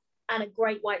gorilla and a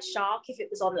great white shark if it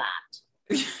was on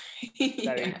land?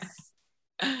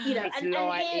 It's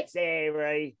light, it's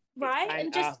airy, right?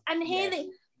 And just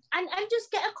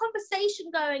just get a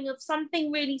conversation going of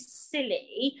something really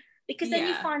silly, because then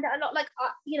you find out a lot.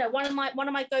 One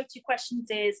of my go-to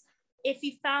questions is, if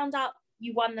you found out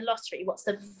you won the lottery, what's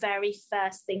the very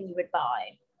first thing you would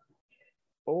buy?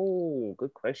 Oh,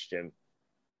 good question.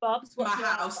 Bob's, what's my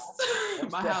house.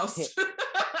 My house.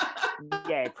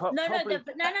 Yeah, no,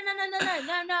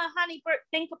 honey, Brooke,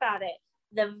 think about it.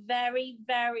 The very,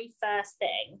 very first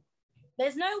thing.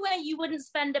 There's no way you wouldn't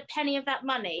spend a penny of that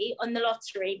money on the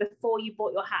lottery before you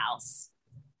bought your house.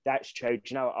 That's true. Do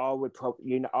you know, I would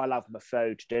probably, I love my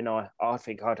food, don't I? I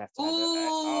think I'd have to have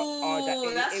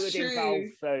it. It would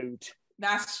involve food.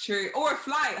 That's true. Or a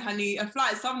flight, honey. A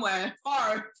flight somewhere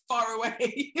far, far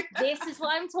away. This is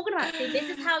what I'm talking about. This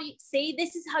is how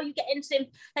you get into,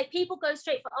 people go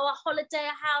straight for, a holiday,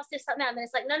 a house, this, that, and then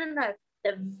it's no.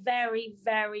 The very,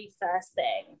 very first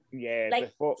thing. Yeah.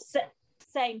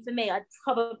 Same for me. I'd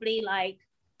probably I'd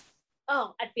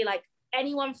be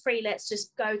anyone free, let's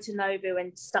just go to Nobu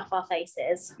and stuff our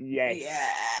faces. Yes.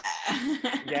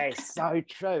 Yeah. Yes, so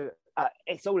true.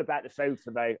 It's all about the food for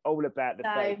me. All about the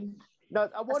food. No,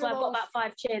 I've got about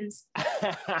 5 chins.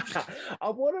 I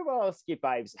want to ask you,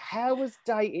 babes, how was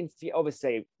dating for you?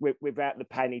 Obviously, without the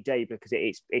Penny D, because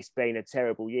it's been a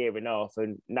terrible year and a half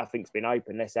and nothing's been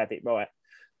open. Let's have it right.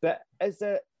 But as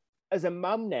as a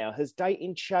mum now, has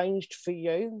dating changed for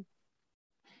you?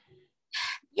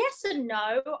 Yes and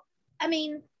no. I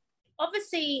mean,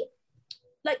 obviously,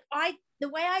 like the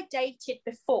way I dated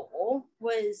before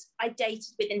was I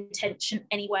dated with intention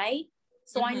anyway.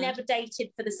 So I never dated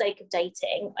for the sake of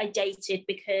dating. I dated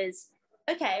because,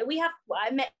 okay,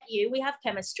 I met you, we have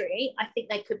chemistry. I think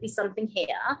there could be something here.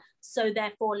 So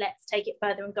therefore, let's take it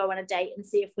further and go on a date and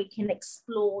see if we can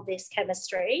explore this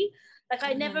chemistry. Like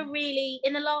I never really,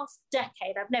 in the last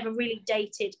decade, I've never really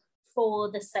dated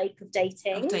for the sake of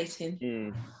dating.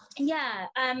 Yeah.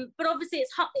 But obviously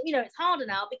it's hard, it's harder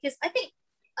now because I think,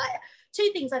 two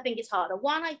things I think is harder.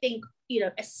 One, I think,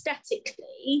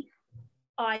 aesthetically,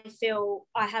 I feel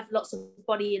I have lots of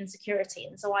body insecurity.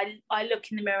 And so I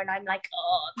look in the mirror and I'm like,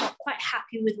 I'm not quite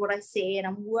happy with what I see. And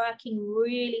I'm working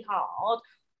really hard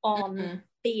on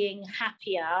being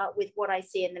happier with what I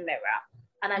see in the mirror.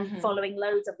 And I'm following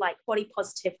loads of like body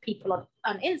positive people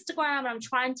on Instagram. And I'm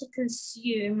trying to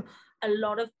consume a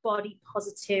lot of body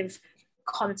positive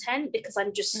content because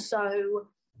I'm just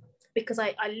because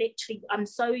I'm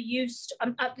so used,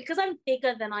 because I'm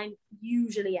bigger than I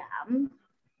usually am,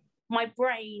 my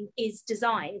brain is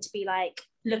designed to be like,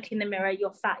 look in the mirror,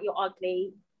 you're fat, you're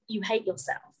ugly, you hate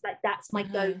yourself. Like that's my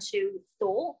go-to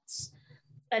thoughts.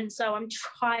 And so I'm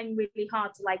trying really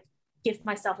hard to like give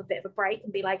myself a bit of a break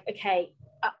and be like, okay,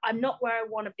 I'm not where I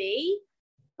want to be,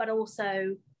 but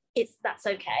also that's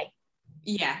okay.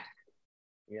 Yeah.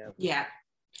 Yeah. Yeah.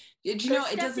 Do you know,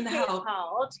 it doesn't help. It's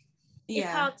hard. Yeah.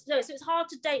 It's hard to do. So it's hard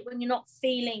to date when you're not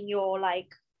feeling your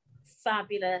like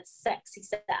fabulous, sexy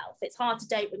self. It's hard to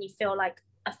date when you feel like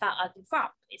a fat, ugly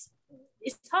frump. It's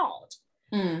hard.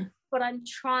 But I'm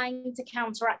trying to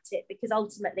counteract it because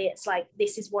ultimately it's like,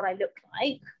 this is what I look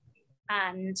like.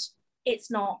 And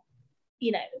it's not,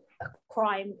 a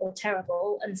crime or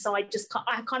terrible. And so I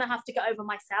kind of have to get over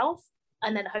myself.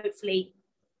 And then hopefully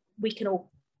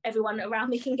everyone around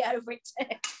me can get over it too.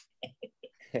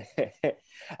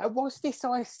 And what's this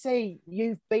I see?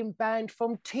 You've been banned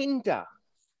from Tinder.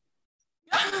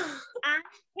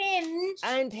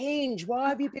 And Hinge. Why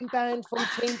have you been banned from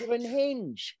Tinder and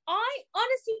Hinge? I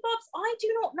honestly, Bobs, I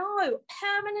do not know.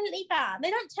 Permanently banned.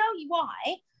 They don't tell you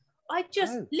why. I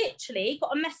just literally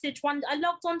got a message I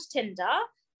logged onto Tinder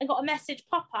and got a message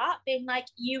pop up being like,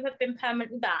 you have been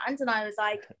permanently banned. And I was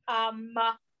like,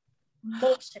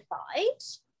 mortified.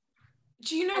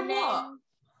 Do you know what?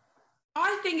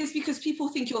 I think it's because people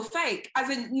think you're fake, as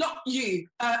in not you.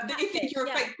 They think you're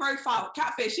a fake profile.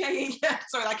 Catfish, yeah.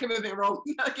 Sorry, that came a bit wrong.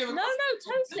 No,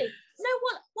 totally. No,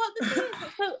 what the thing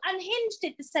is, and Hinge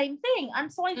did the same thing.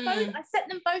 And so I sent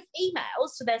them both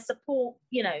emails to their support,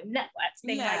 networks,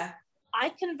 being like, I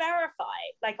can verify.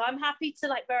 Like, I'm happy to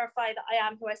like verify that I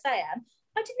am who I say I am.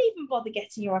 I didn't even bother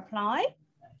getting your reply.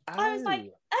 I was like,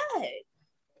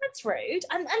 that's rude.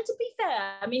 And to be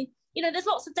fair, I mean, there's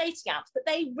lots of dating apps, but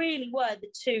they really were the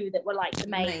two that were like the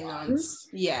main ones.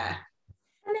 Yeah.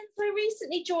 And then so I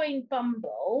recently joined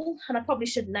Bumble, and I probably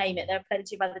should name it. There are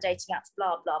plenty of other dating apps,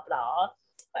 blah, blah, blah.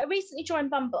 But I recently joined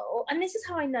Bumble, and this is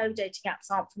how I know dating apps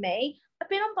aren't for me. I've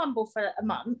been on Bumble for a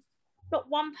month. Not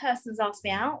one person's asked me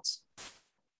out.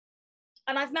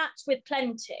 And I've matched with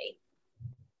plenty.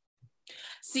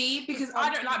 See, because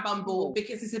I don't like Bumble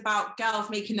because it's about girls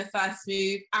making the first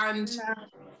move and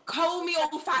call me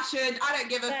old-fashioned. I don't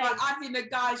give a fuck. I think the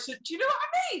guys should. Do you know what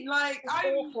I mean? Like, it's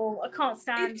awful. I can't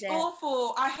stand it. It's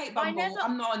awful. I hate Bumble.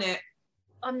 I'm not on it.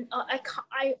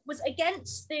 I was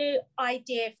against the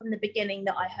idea from the beginning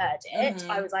that I heard it.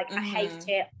 I was like, I hate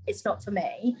it. It's not for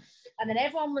me. And then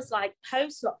everyone was like,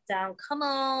 post-lockdown, come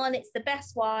on, it's the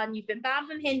best one. You've been banned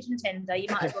from Hinge and Tinder. You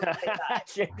might as well do that.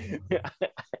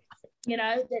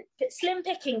 Slim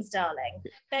pickings, darling.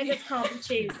 Beggars can't be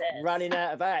choosers. Running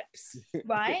out of apps.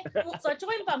 Right? So I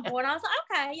joined Bumble and I was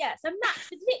like, okay, yeah. So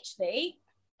matched with literally,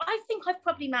 I think I've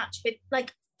probably matched with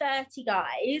like 30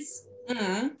 guys.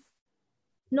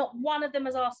 Not one of them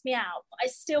has asked me out. But I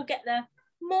still get the,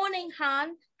 morning,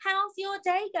 hun. How's your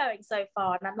day going so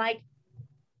far? And I'm like,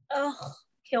 oh,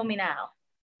 kill me now.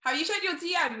 Have you checked your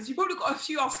DMs? You've probably got a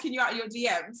few asking you out in your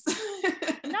DMs.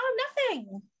 No,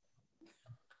 nothing.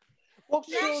 What's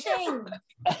nothing.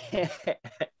 And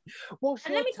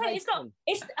let me tell you, let me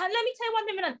tell you one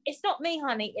thing, it's not me,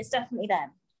 honey. It's definitely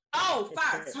them. Oh,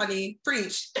 facts, honey.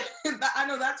 Preach. I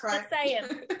know that's right. Just saying.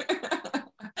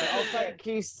 Oh, thank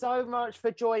you so much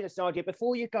for joining us, Nadia.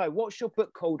 Before you go, what's your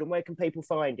book called and where can people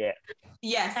find it?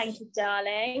 Yes. Thank you,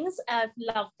 darlings. I've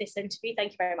loved this interview.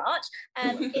 Thank you very much.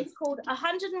 It's called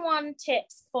 101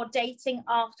 Tips for Dating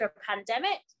After a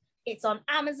Pandemic. It's on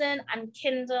Amazon and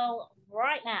Kindle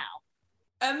right now.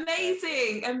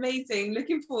 Amazing, amazing.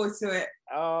 Looking forward to it.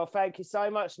 Oh, thank you so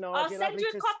much, Nigel. I'll send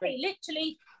you a copy.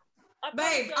 Literally,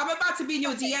 babe, I'm about to be in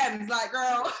your DMs. Like,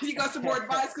 girl, you got some more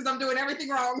advice because I'm doing everything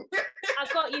wrong.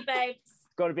 I've got you, babes.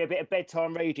 Got to be a bit of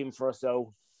bedtime reading for us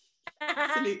all.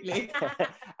 Absolutely.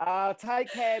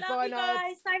 Take care. Love Bye, you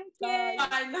guys. Thank you.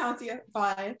 Bye, Nadia.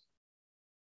 Bye.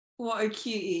 What a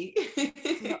cutie.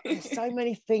 There's so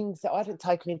many things that I hadn't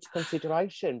taken into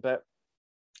consideration, but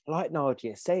like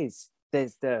Nadia says,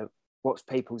 there's what's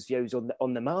people's views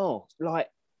on the mask. Like,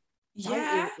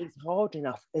 yeah, it's hard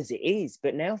enough as it is,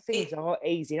 but now things are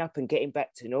easing up and getting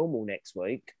back to normal next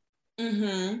week.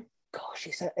 Mm-hmm. Gosh,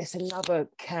 it's another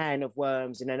can of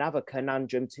worms and another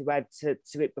conundrum to add to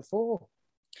it before.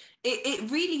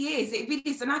 It really is. It really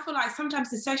is. And I feel like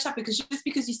sometimes it's so sad because just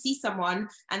because you see someone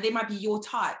and they might be your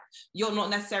type, you're not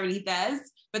necessarily theirs.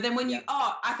 But then when you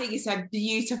are, I think it's a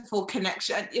beautiful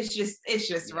connection. It's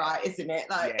just right, isn't it?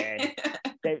 Like,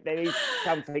 there is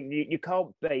something you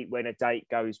can't beat when a date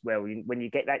goes well. When you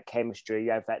get that chemistry,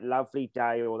 you have that lovely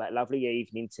day or that lovely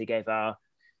evening together.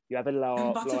 You have a laugh.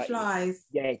 And butterflies.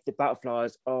 Like, the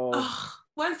butterflies. Oh,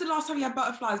 when's the last time you had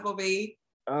butterflies, Bobby?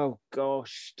 Oh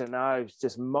gosh, don't know. It's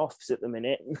just moths at the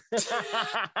minute. The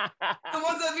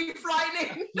ones that be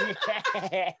flying in.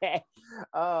 Yeah.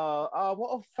 Oh,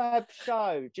 what a fab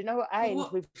show! Do you know what, Anne?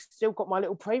 We've still got my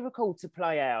little pre-record to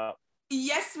play out.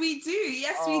 Yes, we do.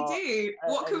 Yes, we do.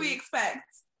 What can we expect?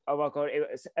 Oh my God, it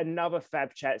was another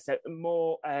fab chat. So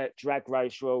more Drag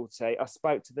Race royalty. I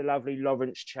spoke to the lovely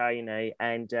Lawrence Chaney,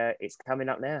 and it's coming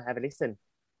up now. Have a listen.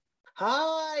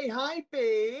 Hi,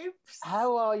 babes.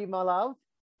 How are you, my love?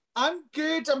 I'm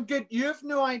good. You have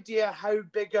no idea how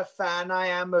big a fan I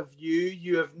am of you.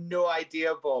 You have no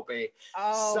idea, Bobby.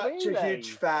 Oh, Such really? a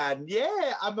huge fan.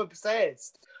 Yeah, I'm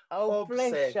obsessed. Oh,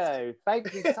 obsessed. Bless you.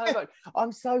 Thank you so much.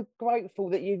 I'm so grateful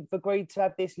that you've agreed to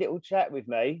have this little chat with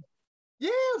me.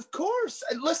 Yeah, of course.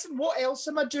 And listen, what else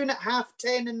am I doing at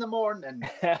 10:30 in the morning?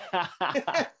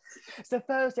 So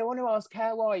firstly, I want to ask,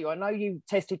 how are you? I know you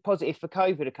tested positive for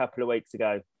COVID a couple of weeks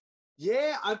ago.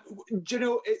 Yeah,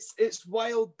 it's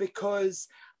wild because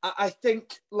I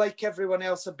think, like everyone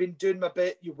else, I've been doing my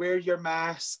bit. You wear your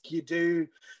mask, you do,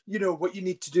 what you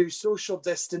need to do, social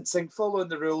distancing, following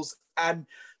the rules. And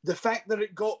the fact that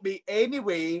it got me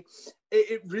anyway,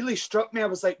 it really struck me. I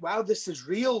was like, wow, this is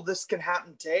real. This can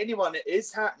happen to anyone. It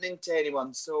is happening to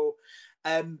anyone. So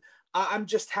I'm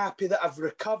just happy that I've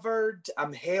recovered.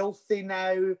 I'm healthy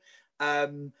now.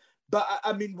 But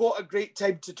I mean, what a great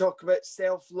time to talk about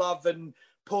self-love and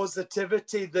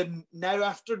positivity than now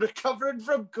after recovering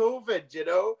from COVID,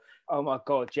 Oh my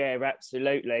God, yeah,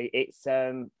 absolutely.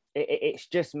 It's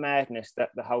just madness, that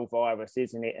the whole virus,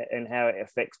 isn't it, and how it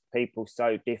affects people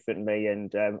so differently.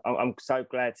 And I'm so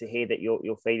glad to hear that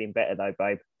you're feeling better though,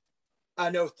 babe. I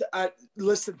know.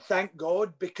 Listen, thank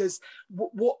God, because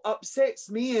what upsets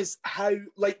me is how,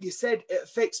 like you said, it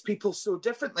affects people so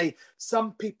differently.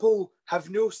 Some people have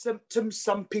no symptoms.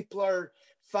 Some people are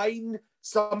fine.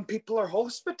 Some people are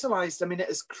hospitalised. I mean, it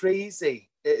is crazy.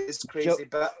 It is crazy,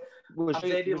 but I'm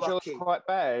very lucky. Was quite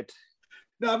bad?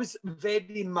 No, I was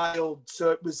very mild,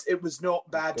 so it was not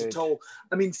bad at all.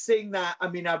 I mean, saying that,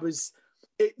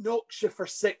 it knocks you for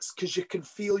six because you can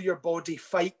feel your body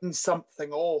fighting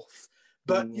something off.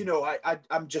 But,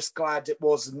 I'm just glad it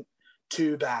wasn't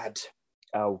too bad.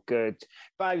 Oh, good.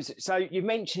 Babes, so you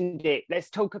mentioned it.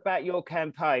 Let's talk about your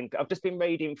campaign. I've just been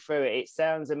reading through it. It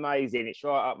sounds amazing. It's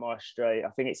right up my street. I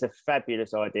think it's a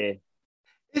fabulous idea.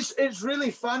 It's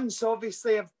really fun. So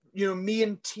obviously, me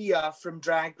and Tia from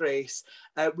Drag Race,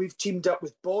 we've teamed up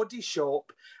with Body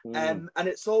Shop, and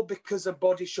it's all because of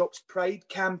Body Shop's Pride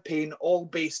campaign, all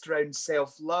based around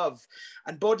self-love.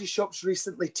 And Body Shop's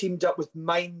recently teamed up with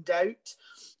Mind Out,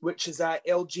 which is a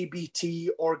LGBT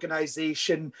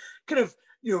organisation, kind of,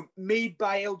 made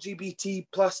by LGBT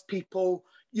plus people,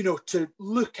 to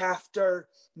look after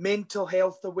mental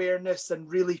health awareness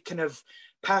and really kind of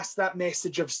pass that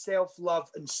message of self-love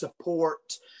and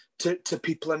support to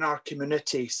people in our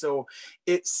community. So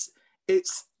it's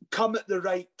come at the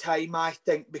right time, I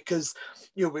think, because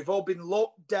we've all been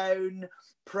locked down,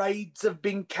 prides have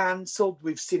been cancelled,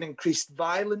 we've seen increased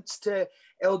violence to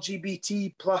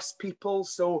LGBT plus people.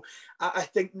 So I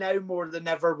think now more than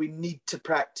ever we need to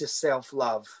practice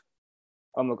self-love.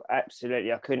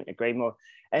 Absolutely, I couldn't agree more.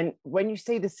 And when you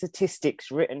see the statistics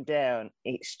written down,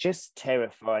 it's just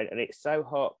terrifying, and it's so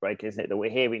heartbreaking, isn't it, that we're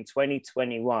here in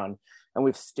 2021 and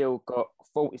we've still got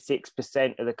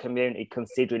 46% of the community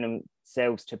considering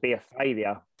themselves to be a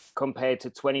failure compared to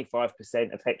 25%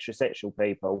 of heterosexual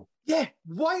people. Yeah,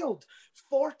 wild.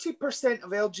 40% of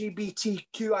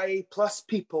LGBTQIA plus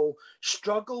people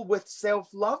struggle with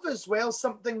self-love as well,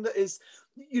 something that is,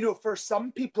 you know, for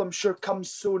some people, I'm sure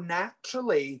comes so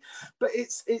naturally, but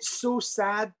it's so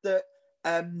sad that,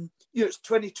 you know, it's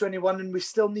 2021 and we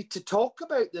still need to talk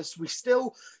about this. We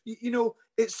still, you know,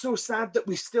 it's so sad that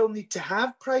we still need to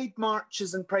have pride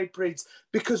marches and pride parades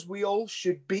because we all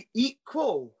should be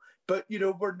equal, but, you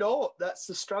know, we're not. That's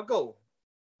the struggle.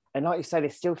 And like you say,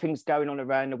 there's still things going on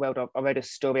around the world. I read a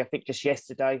story, I think just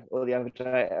yesterday or the other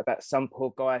day, about some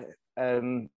poor guy.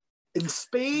 In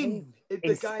Spain.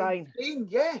 In Spain,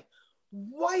 yeah.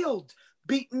 Wild.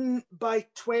 Beaten by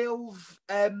 12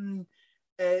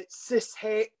 cis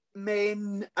het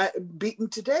men, beaten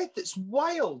to death. It's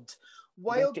wild.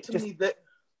 Wild to me that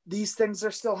these things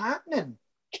are still happening.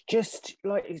 It's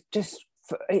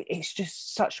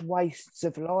just such wastes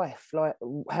of life. Like,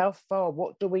 how far,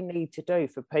 what do we need to do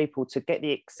for people to get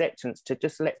the acceptance to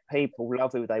just let people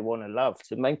love who they want to love?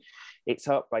 To me, it's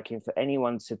heartbreaking for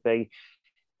anyone to be,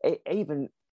 even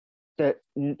the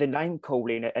name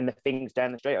calling and the things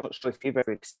down the street. I'm not sure if you've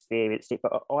ever experienced it,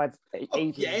 but I've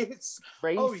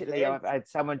recently I've had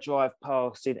someone drive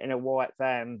past in a white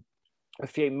van a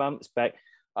few months back,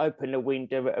 open the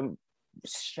window and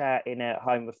shouting out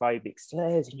homophobic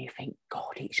slurs, and you think,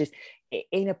 God, it's just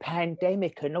in a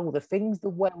pandemic and all the things the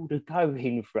world are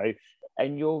going through,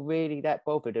 and you're really that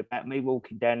bothered about me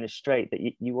walking down the street that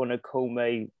you want to call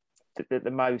me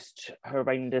the most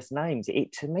horrendous names.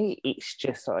 To me, it's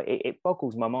just like, it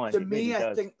boggles my mind. To me,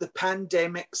 I think the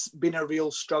pandemic's been a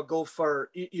real struggle for,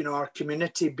 you know, our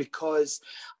community, because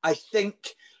I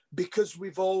think because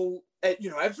we've all, you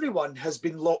know, everyone has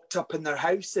been locked up in their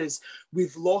houses,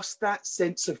 we've lost that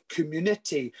sense of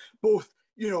community, both,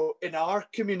 you know, in our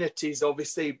communities,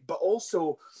 obviously, but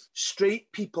also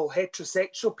straight people,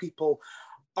 heterosexual people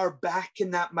are back in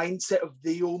that mindset of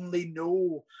they only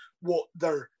know what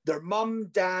their mum,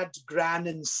 dad, gran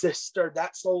and sister,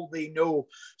 that's all they know.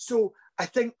 So I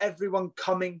think everyone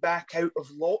coming back out of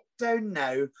lockdown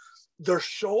now, they're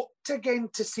shocked again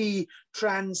to see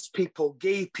trans people,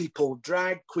 gay people,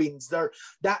 drag queens.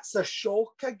 That's a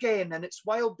shock again. And it's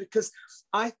wild because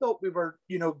I thought we were,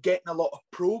 you know, getting a lot of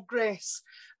progress.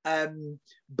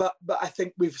 But I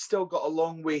think we've still got a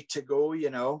long way to go, you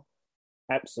know.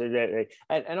 Absolutely.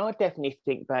 And I definitely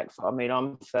think back,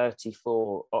 I'm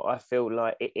 34. I feel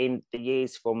like in the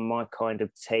years from my kind of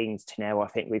teens to now, I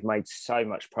think we've made so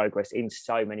much progress in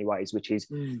so many ways, which is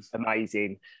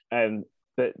amazing.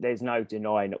 But there's no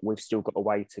denying that we've still got a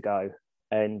way to go.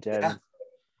 And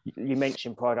you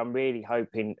mentioned Pride. I'm really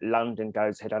hoping London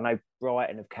goes ahead. I know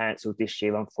Brighton have cancelled this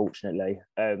year, unfortunately.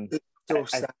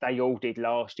 As they all did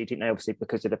last year, didn't they? Obviously,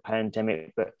 because of the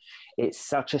pandemic. But it's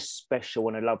such a special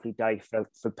and a lovely day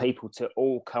for people to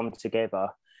all come together.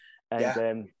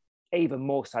 And even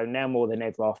more so now, more than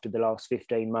ever, after the last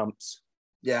 15 months.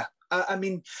 Yeah. I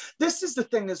mean, this is the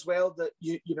thing as well, that,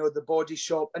 you know, the Body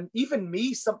Shop, and even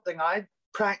me, something I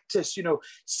practice, you know,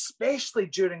 especially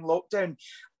during lockdown,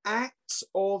 acts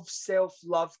of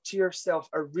self-love to yourself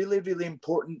are really, really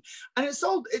important. And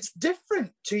it's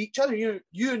different to each other.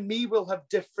 You and me will have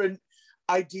different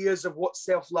ideas of what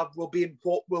self-love will be and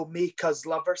what will make us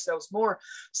love ourselves more.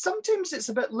 Sometimes it's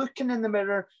about looking in the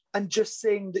mirror and just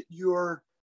saying that you're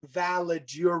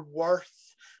valid, you're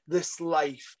worth this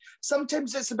life.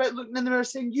 Sometimes it's about looking in the mirror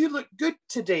saying you look good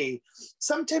today.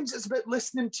 Sometimes it's about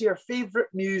listening to your favorite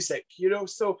music, you know.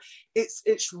 So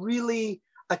it's really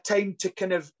a time to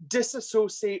kind of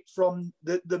disassociate from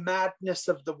the madness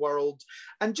of the world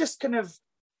and just kind of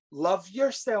love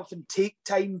yourself and take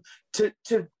time to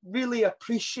really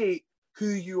appreciate who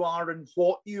you are and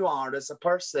what you are as a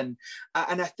person.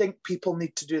 And I think people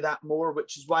need to do that more,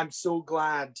 which is why I'm so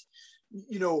glad,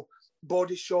 you know,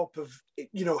 Body Shop have,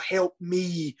 you know, helped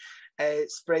me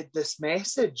spread this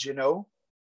message, you know.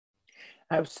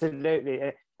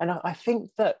 Absolutely. And I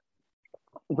think that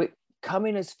we're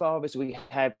coming as far as we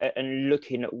have and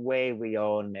looking at where we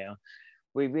are now,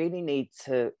 we really need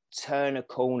to turn a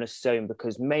corner soon,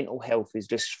 because mental health is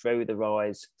just through the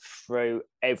rise through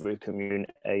every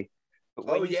community. But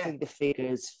when you see the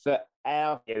figures for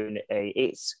our community,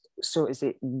 it's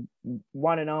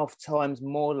 1.5 times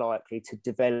more likely to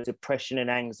develop depression and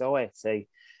anxiety.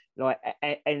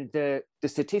 And the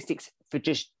statistics for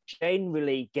just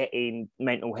generally getting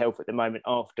mental health at the moment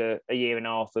after a year and a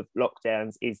half of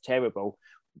lockdowns is terrible.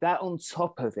 That on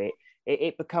top of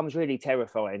it becomes really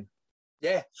terrifying.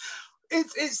 Yeah,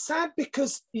 it's sad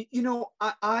because, you know,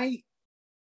 I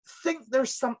think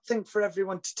there's something for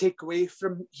everyone to take away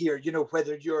from here, you know,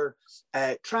 whether you're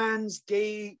trans,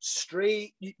 gay,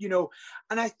 straight, you know,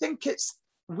 and I think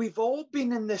we've all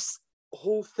been in this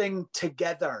whole thing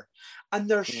together, and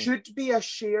there should be a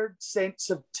shared sense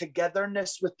of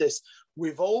togetherness with this.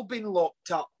 We've all been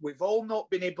locked up. We've all not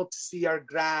been able to see our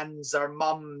grands, our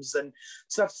mums and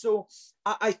stuff. So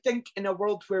I think in a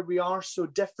world where we are so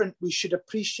different, we should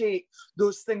appreciate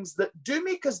those things that do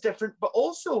make us different, but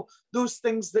also those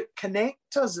things that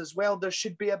connect us as well. There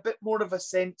should be a bit more of a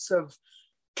sense of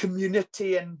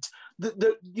community, and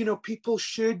you know, people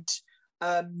should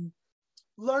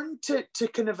learn to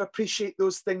kind of appreciate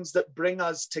those things that bring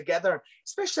us together,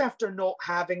 especially after not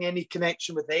having any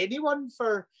connection with anyone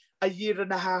for a year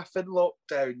and a half in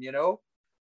lockdown, you know?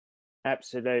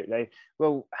 Absolutely.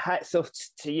 Well, hats off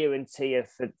to you and Tia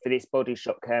for this Body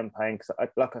Shop campaign, because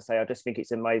like I say, I just think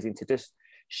it's amazing to just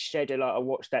shed a light. I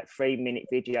watched that 3-minute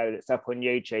video that's up on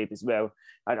YouTube as well,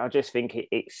 and I just think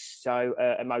it's so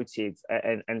emotive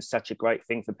and such a great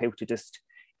thing for people to just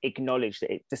acknowledge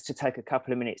that, just to take a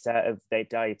couple of minutes out of their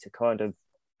day to kind of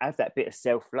have that bit of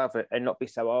self-love and not be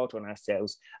so hard on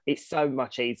ourselves. It's so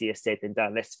much easier said than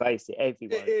done. Let's face it,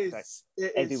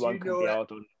 everyone can be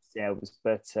hard on themselves,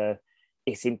 but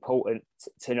it's important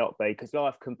to not be, because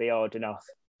life can be hard enough.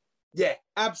 Yeah,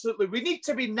 absolutely. We need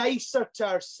to be nicer to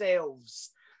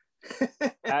ourselves.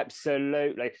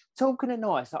 Absolutely. Talking of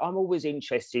nice, I'm always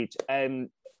interested in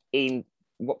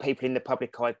what people in the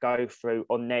public eye go through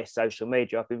on their social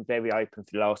media. I've been very open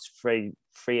for the last three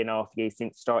and a half years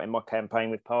since starting my campaign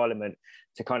with Parliament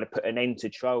to kind of put an end to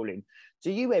trolling.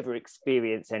 Do you ever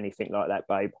experience anything like that,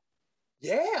 babe?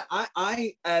 Yeah,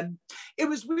 I it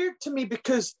was weird to me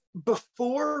because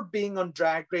before being on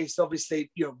Drag Race, obviously,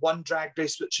 you know, won Drag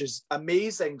Race, which is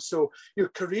amazing. So, you know,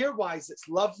 career-wise, it's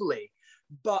lovely.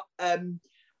 But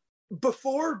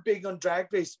before being on Drag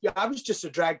Race, yeah, I was just a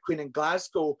drag queen in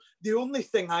Glasgow. The only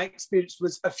thing I experienced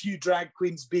was a few drag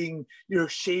queens being, you know,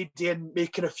 shady and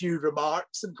making a few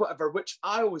remarks and whatever, which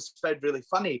I always found really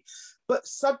funny. But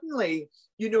suddenly,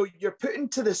 you know, you're put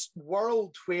into this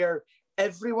world where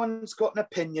everyone's got an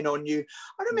opinion on you.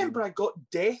 I remember I got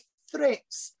death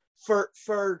threats for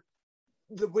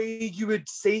the way you would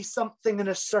say something in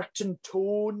a certain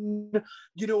tone,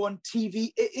 you know, on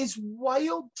TV. It is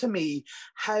wild to me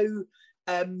how,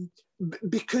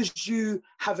 because you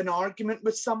have an argument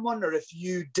with someone, or if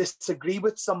you disagree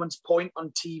with someone's point on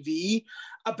TV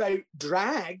about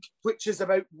drag, which is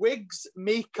about wigs,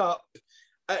 makeup,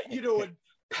 you know, and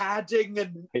padding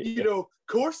and, you know,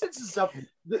 corsets and stuff,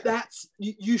 that's,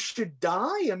 you should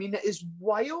die. I mean, it is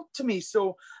wild to me.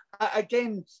 So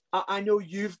again, I know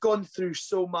you've gone through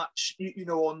so much, you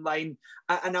know, online,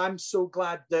 and I'm so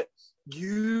glad that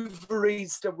you've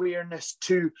raised awareness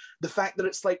to the fact that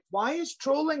it's like, why is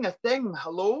trolling a thing?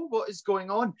 Hello, what is going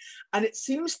on? And it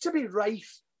seems to be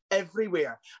rife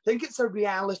everywhere. I think it's a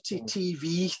reality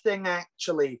TV thing,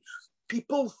 actually.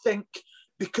 People think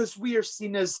because we are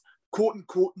seen as quote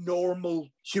unquote normal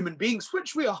human beings,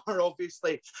 which we are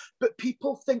obviously, but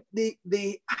people think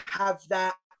they have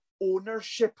that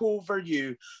ownership over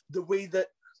you, the way that,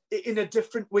 in a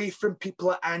different way from people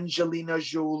like Angelina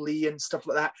Jolie and stuff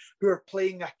like that, who are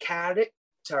playing a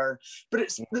character. But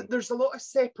it's there's a lot of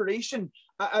separation.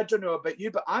 I don't know about you,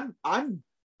 but I'm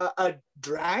a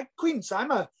drag queen, so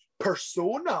I'm a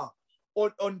persona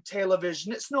on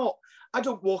television. It's not, I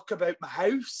don't walk about my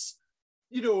house,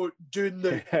 you know, doing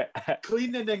the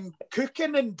cleaning and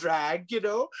cooking and drag, you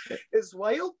know. It's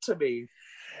wild to me.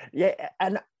 Yeah,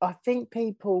 and I think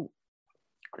people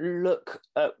look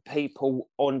at people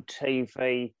on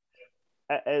TV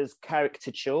as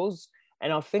caricatures,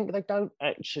 and I think they don't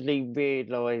actually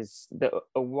realise that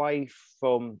away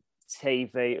from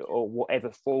TV or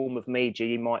whatever form of media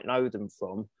you might know them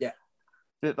from,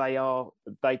 that they go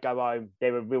home,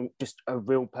 they're just a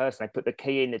real person. They put the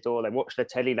key in the door, they watch the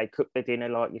telly, they cook the dinner,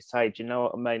 like you say. Do you know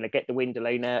what I mean? They get the window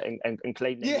clean out and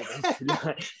clean the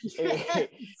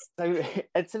So,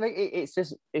 and to me,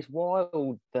 it's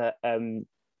wild that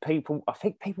I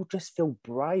think people just feel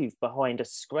brave behind a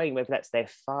screen, whether that's their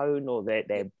phone or their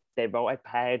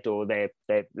iPad or their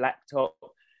laptop.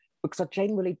 Because I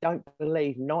genuinely don't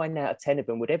believe 9 out of 10 of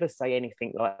them would ever say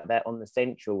anything like that on the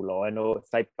Central Line, or if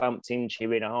they bumped into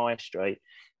you in a high street,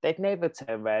 they'd never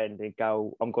turn around and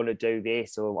go, I'm going to do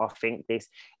this, or I think this.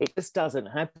 It just doesn't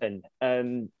happen.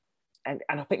 And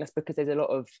I think that's because there's a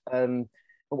lot of,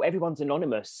 everyone's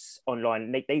anonymous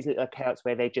online. These are accounts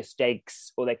where they're just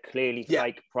eggs, or they're clearly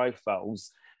fake profiles.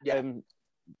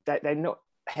 They're not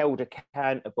held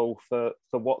accountable for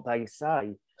what they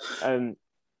say.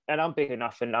 and I'm big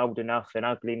enough and old enough and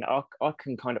ugly enough, I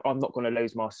can kind of, I'm not going to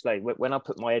lose my sleep. When I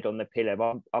put my head on the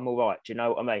pillow, I'm all right. Do you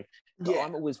know what I mean? But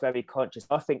I'm always very conscious.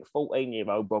 I think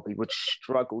 14-year-old Bobby would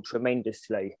struggle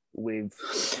tremendously with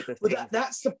the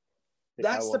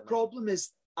that's the problem is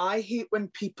I hate when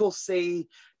people say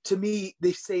to me,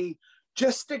 they say,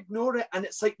 just ignore it. And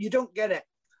it's like, you don't get it.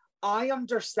 I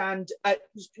understand,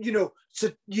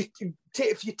 so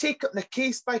if you take it on a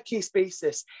case-by-case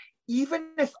basis, even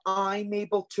if I'm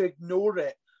able to ignore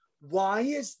it, why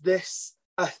is this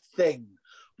a thing?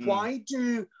 Why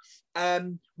do, a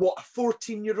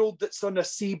 14-year-old that's on a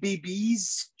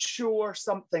CBBS show or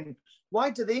something, why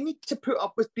do they need to put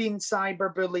up with being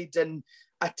cyberbullied and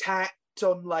attacked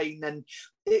online? And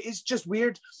it is just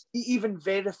weird. Even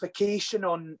verification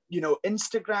on,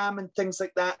 Instagram and things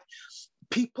like that.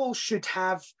 People should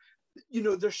have,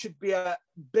 there should be a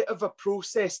bit of a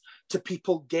process to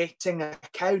people getting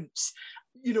accounts,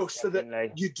 so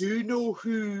that you do know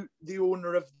who the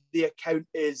owner of the account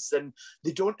is, and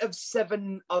they don't have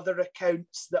 7 other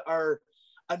accounts that are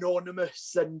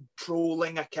anonymous and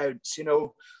trolling accounts,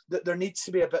 that there needs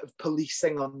to be a bit of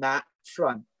policing on that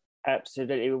front.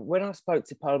 Absolutely. When I spoke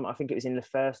to Parliament, I think it was in the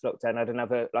first lockdown, I had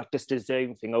another, just a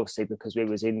Zoom thing, obviously, because we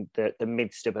was in the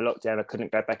midst of a lockdown. I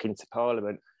couldn't go back into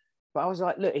Parliament. But I was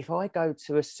like, look, if I go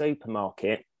to a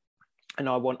supermarket and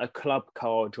I want a club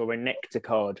card or a Nectar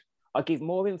card, I give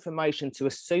more information to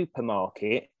a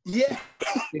supermarket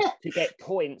to get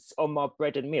points on my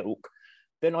bread and milk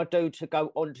than I do to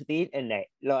go onto the internet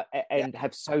and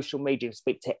have social media and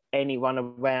speak to anyone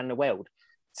around the world.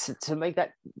 To me,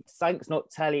 that something's not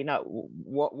tallying up.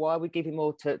 Why are we giving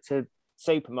more to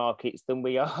supermarkets than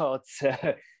we are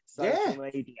to social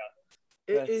media?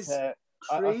 It is crazy.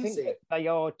 I think that they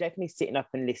are definitely sitting up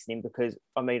and listening, because,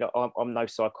 I'm no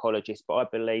psychologist, but I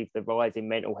believe the rise in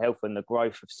mental health and the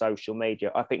growth of social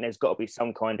media, I think there's got to be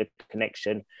some kind of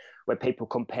connection where people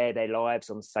compare their lives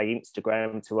on, say,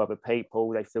 Instagram to other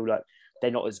people. They feel like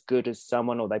they're not as good as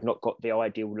someone, or they've not got the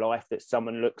ideal life that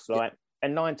someone looks like.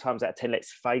 And 9 times out of 10,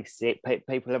 let's face it,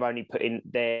 people are only putting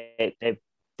their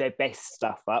best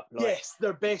stuff up. Yes,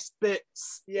 their best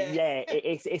bits. Yeah,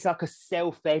 it's like a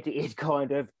self-edited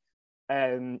kind of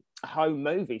home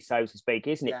movie, so to speak,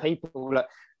 isn't it? People,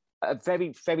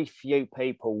 very, very few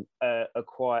people are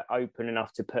quite open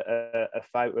enough to put a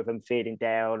photo of them feeling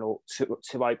down or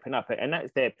to open up, and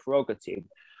that's their prerogative.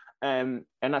 And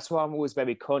that's why I'm always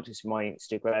very conscious of my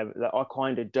Instagram, that I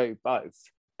kind of do both.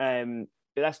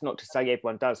 But that's not to say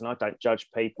everyone does, and I don't judge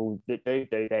people that do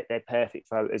their perfect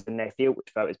photos and their filtered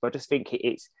photos, but I just think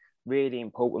it's really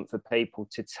important for people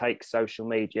to take social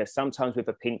media sometimes with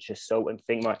a pinch of salt and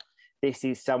think, like, this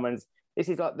is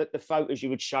like the photos you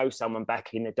would show someone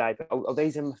back in the day. But,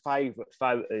 these are my favourite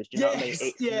photos. Do you know what I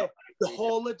mean? The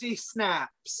holiday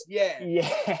snaps. Yeah.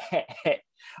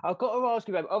 I've got to ask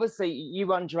you, obviously, you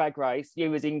run Drag Race. You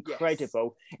was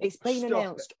incredible. Yes. It's been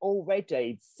announced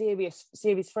already. Series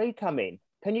 3 coming.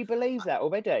 Can you believe that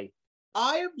already?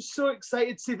 I am so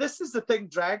excited. See, this is the thing.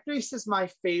 Drag Race is my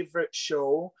favourite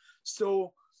show.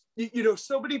 So,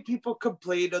 so many people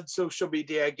complain on social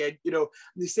media again,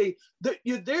 they say that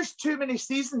there's too many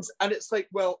seasons. And it's like,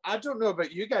 well, I don't know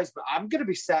about you guys, but I'm going to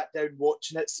be sat down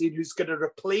watching it, seeing who's going to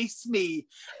replace me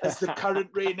as the current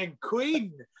reigning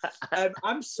queen.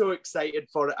 I'm so excited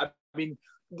for it. I mean,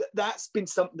 that's been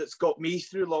something that's got me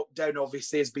through lockdown,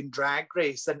 obviously, has been Drag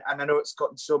Race. And I know it's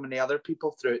gotten so many other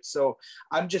people through it. So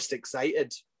I'm just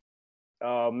excited.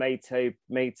 Oh, me too,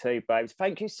 babes.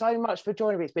 Thank you so much for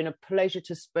joining me. It's been a pleasure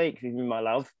to speak with you, my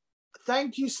love.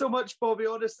 Thank you so much, Bobby.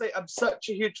 Honestly, I'm such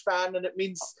a huge fan, and it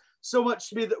means so much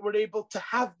to me that we're able to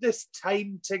have this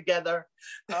time together.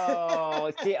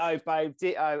 Oh, ditto, babe,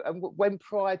 ditto. And when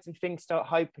prides and things start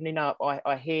opening up,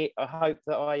 I hope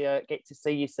that I get to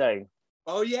see you soon.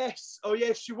 Oh, yes.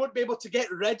 You won't be able to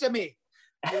get rid of me.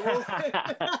 All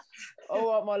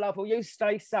right, my love. Well, you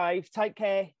stay safe. Take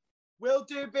care. Will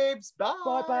do, babes. Bye.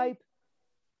 Bye, babe.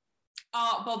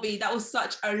 Oh, Bobby, that was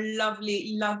such a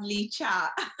lovely, lovely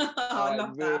chat. I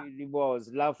love that. It really was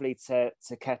lovely to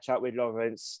catch up with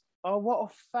Lawrence. Oh, what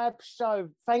a fab show.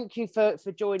 Thank you for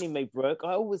joining me, Brooke.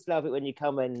 I always love it when you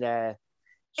come and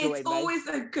it's always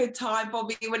a good time,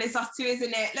 Bobby, when it's us two,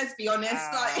 isn't it? Let's be honest.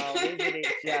 Isn't it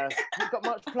just? You've got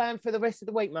much planned for the rest of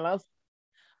the week, my love?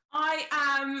 I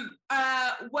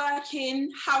am working,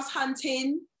 house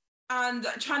hunting, and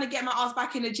trying to get my ass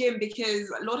back in the gym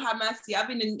because, Lord have mercy, I've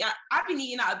been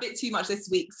eating out a bit too much this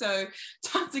week, so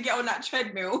time to get on that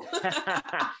treadmill.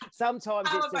 Sometimes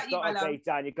it's just got to be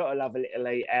done. You've got to love a little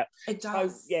eat out. It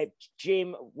does. So,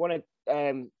 gym, want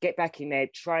to get back in there,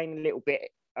 train a little bit.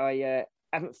 I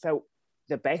haven't felt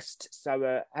the best,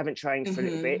 so haven't trained for a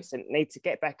little bit, so need to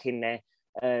get back in there,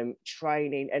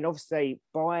 training, and obviously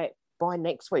by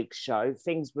next week's show,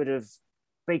 things would have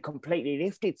been completely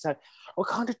lifted. So I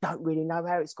kind of don't really know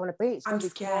how it's going to be. It's going to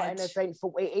be quite an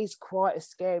eventful. It is quite a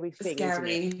scary thing. Isn't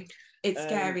it? It's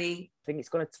scary. I think it's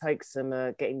going to take some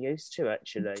getting used to,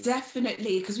 actually.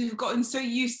 Definitely, because we've gotten so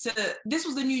used to this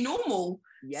was the new normal.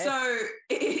 Yeah. So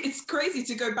it's crazy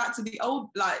to go back to the old.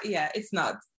 Like, yeah, it's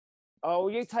nuts. Oh,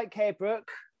 you take care, Brooke.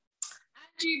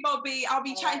 And you, Bobby. I'll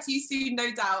be chatting to you soon,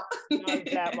 no doubt. No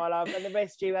doubt, my love. And the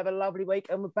rest of you have a lovely week,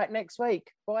 and we're back next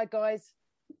week. Bye, guys.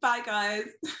 Bye, guys.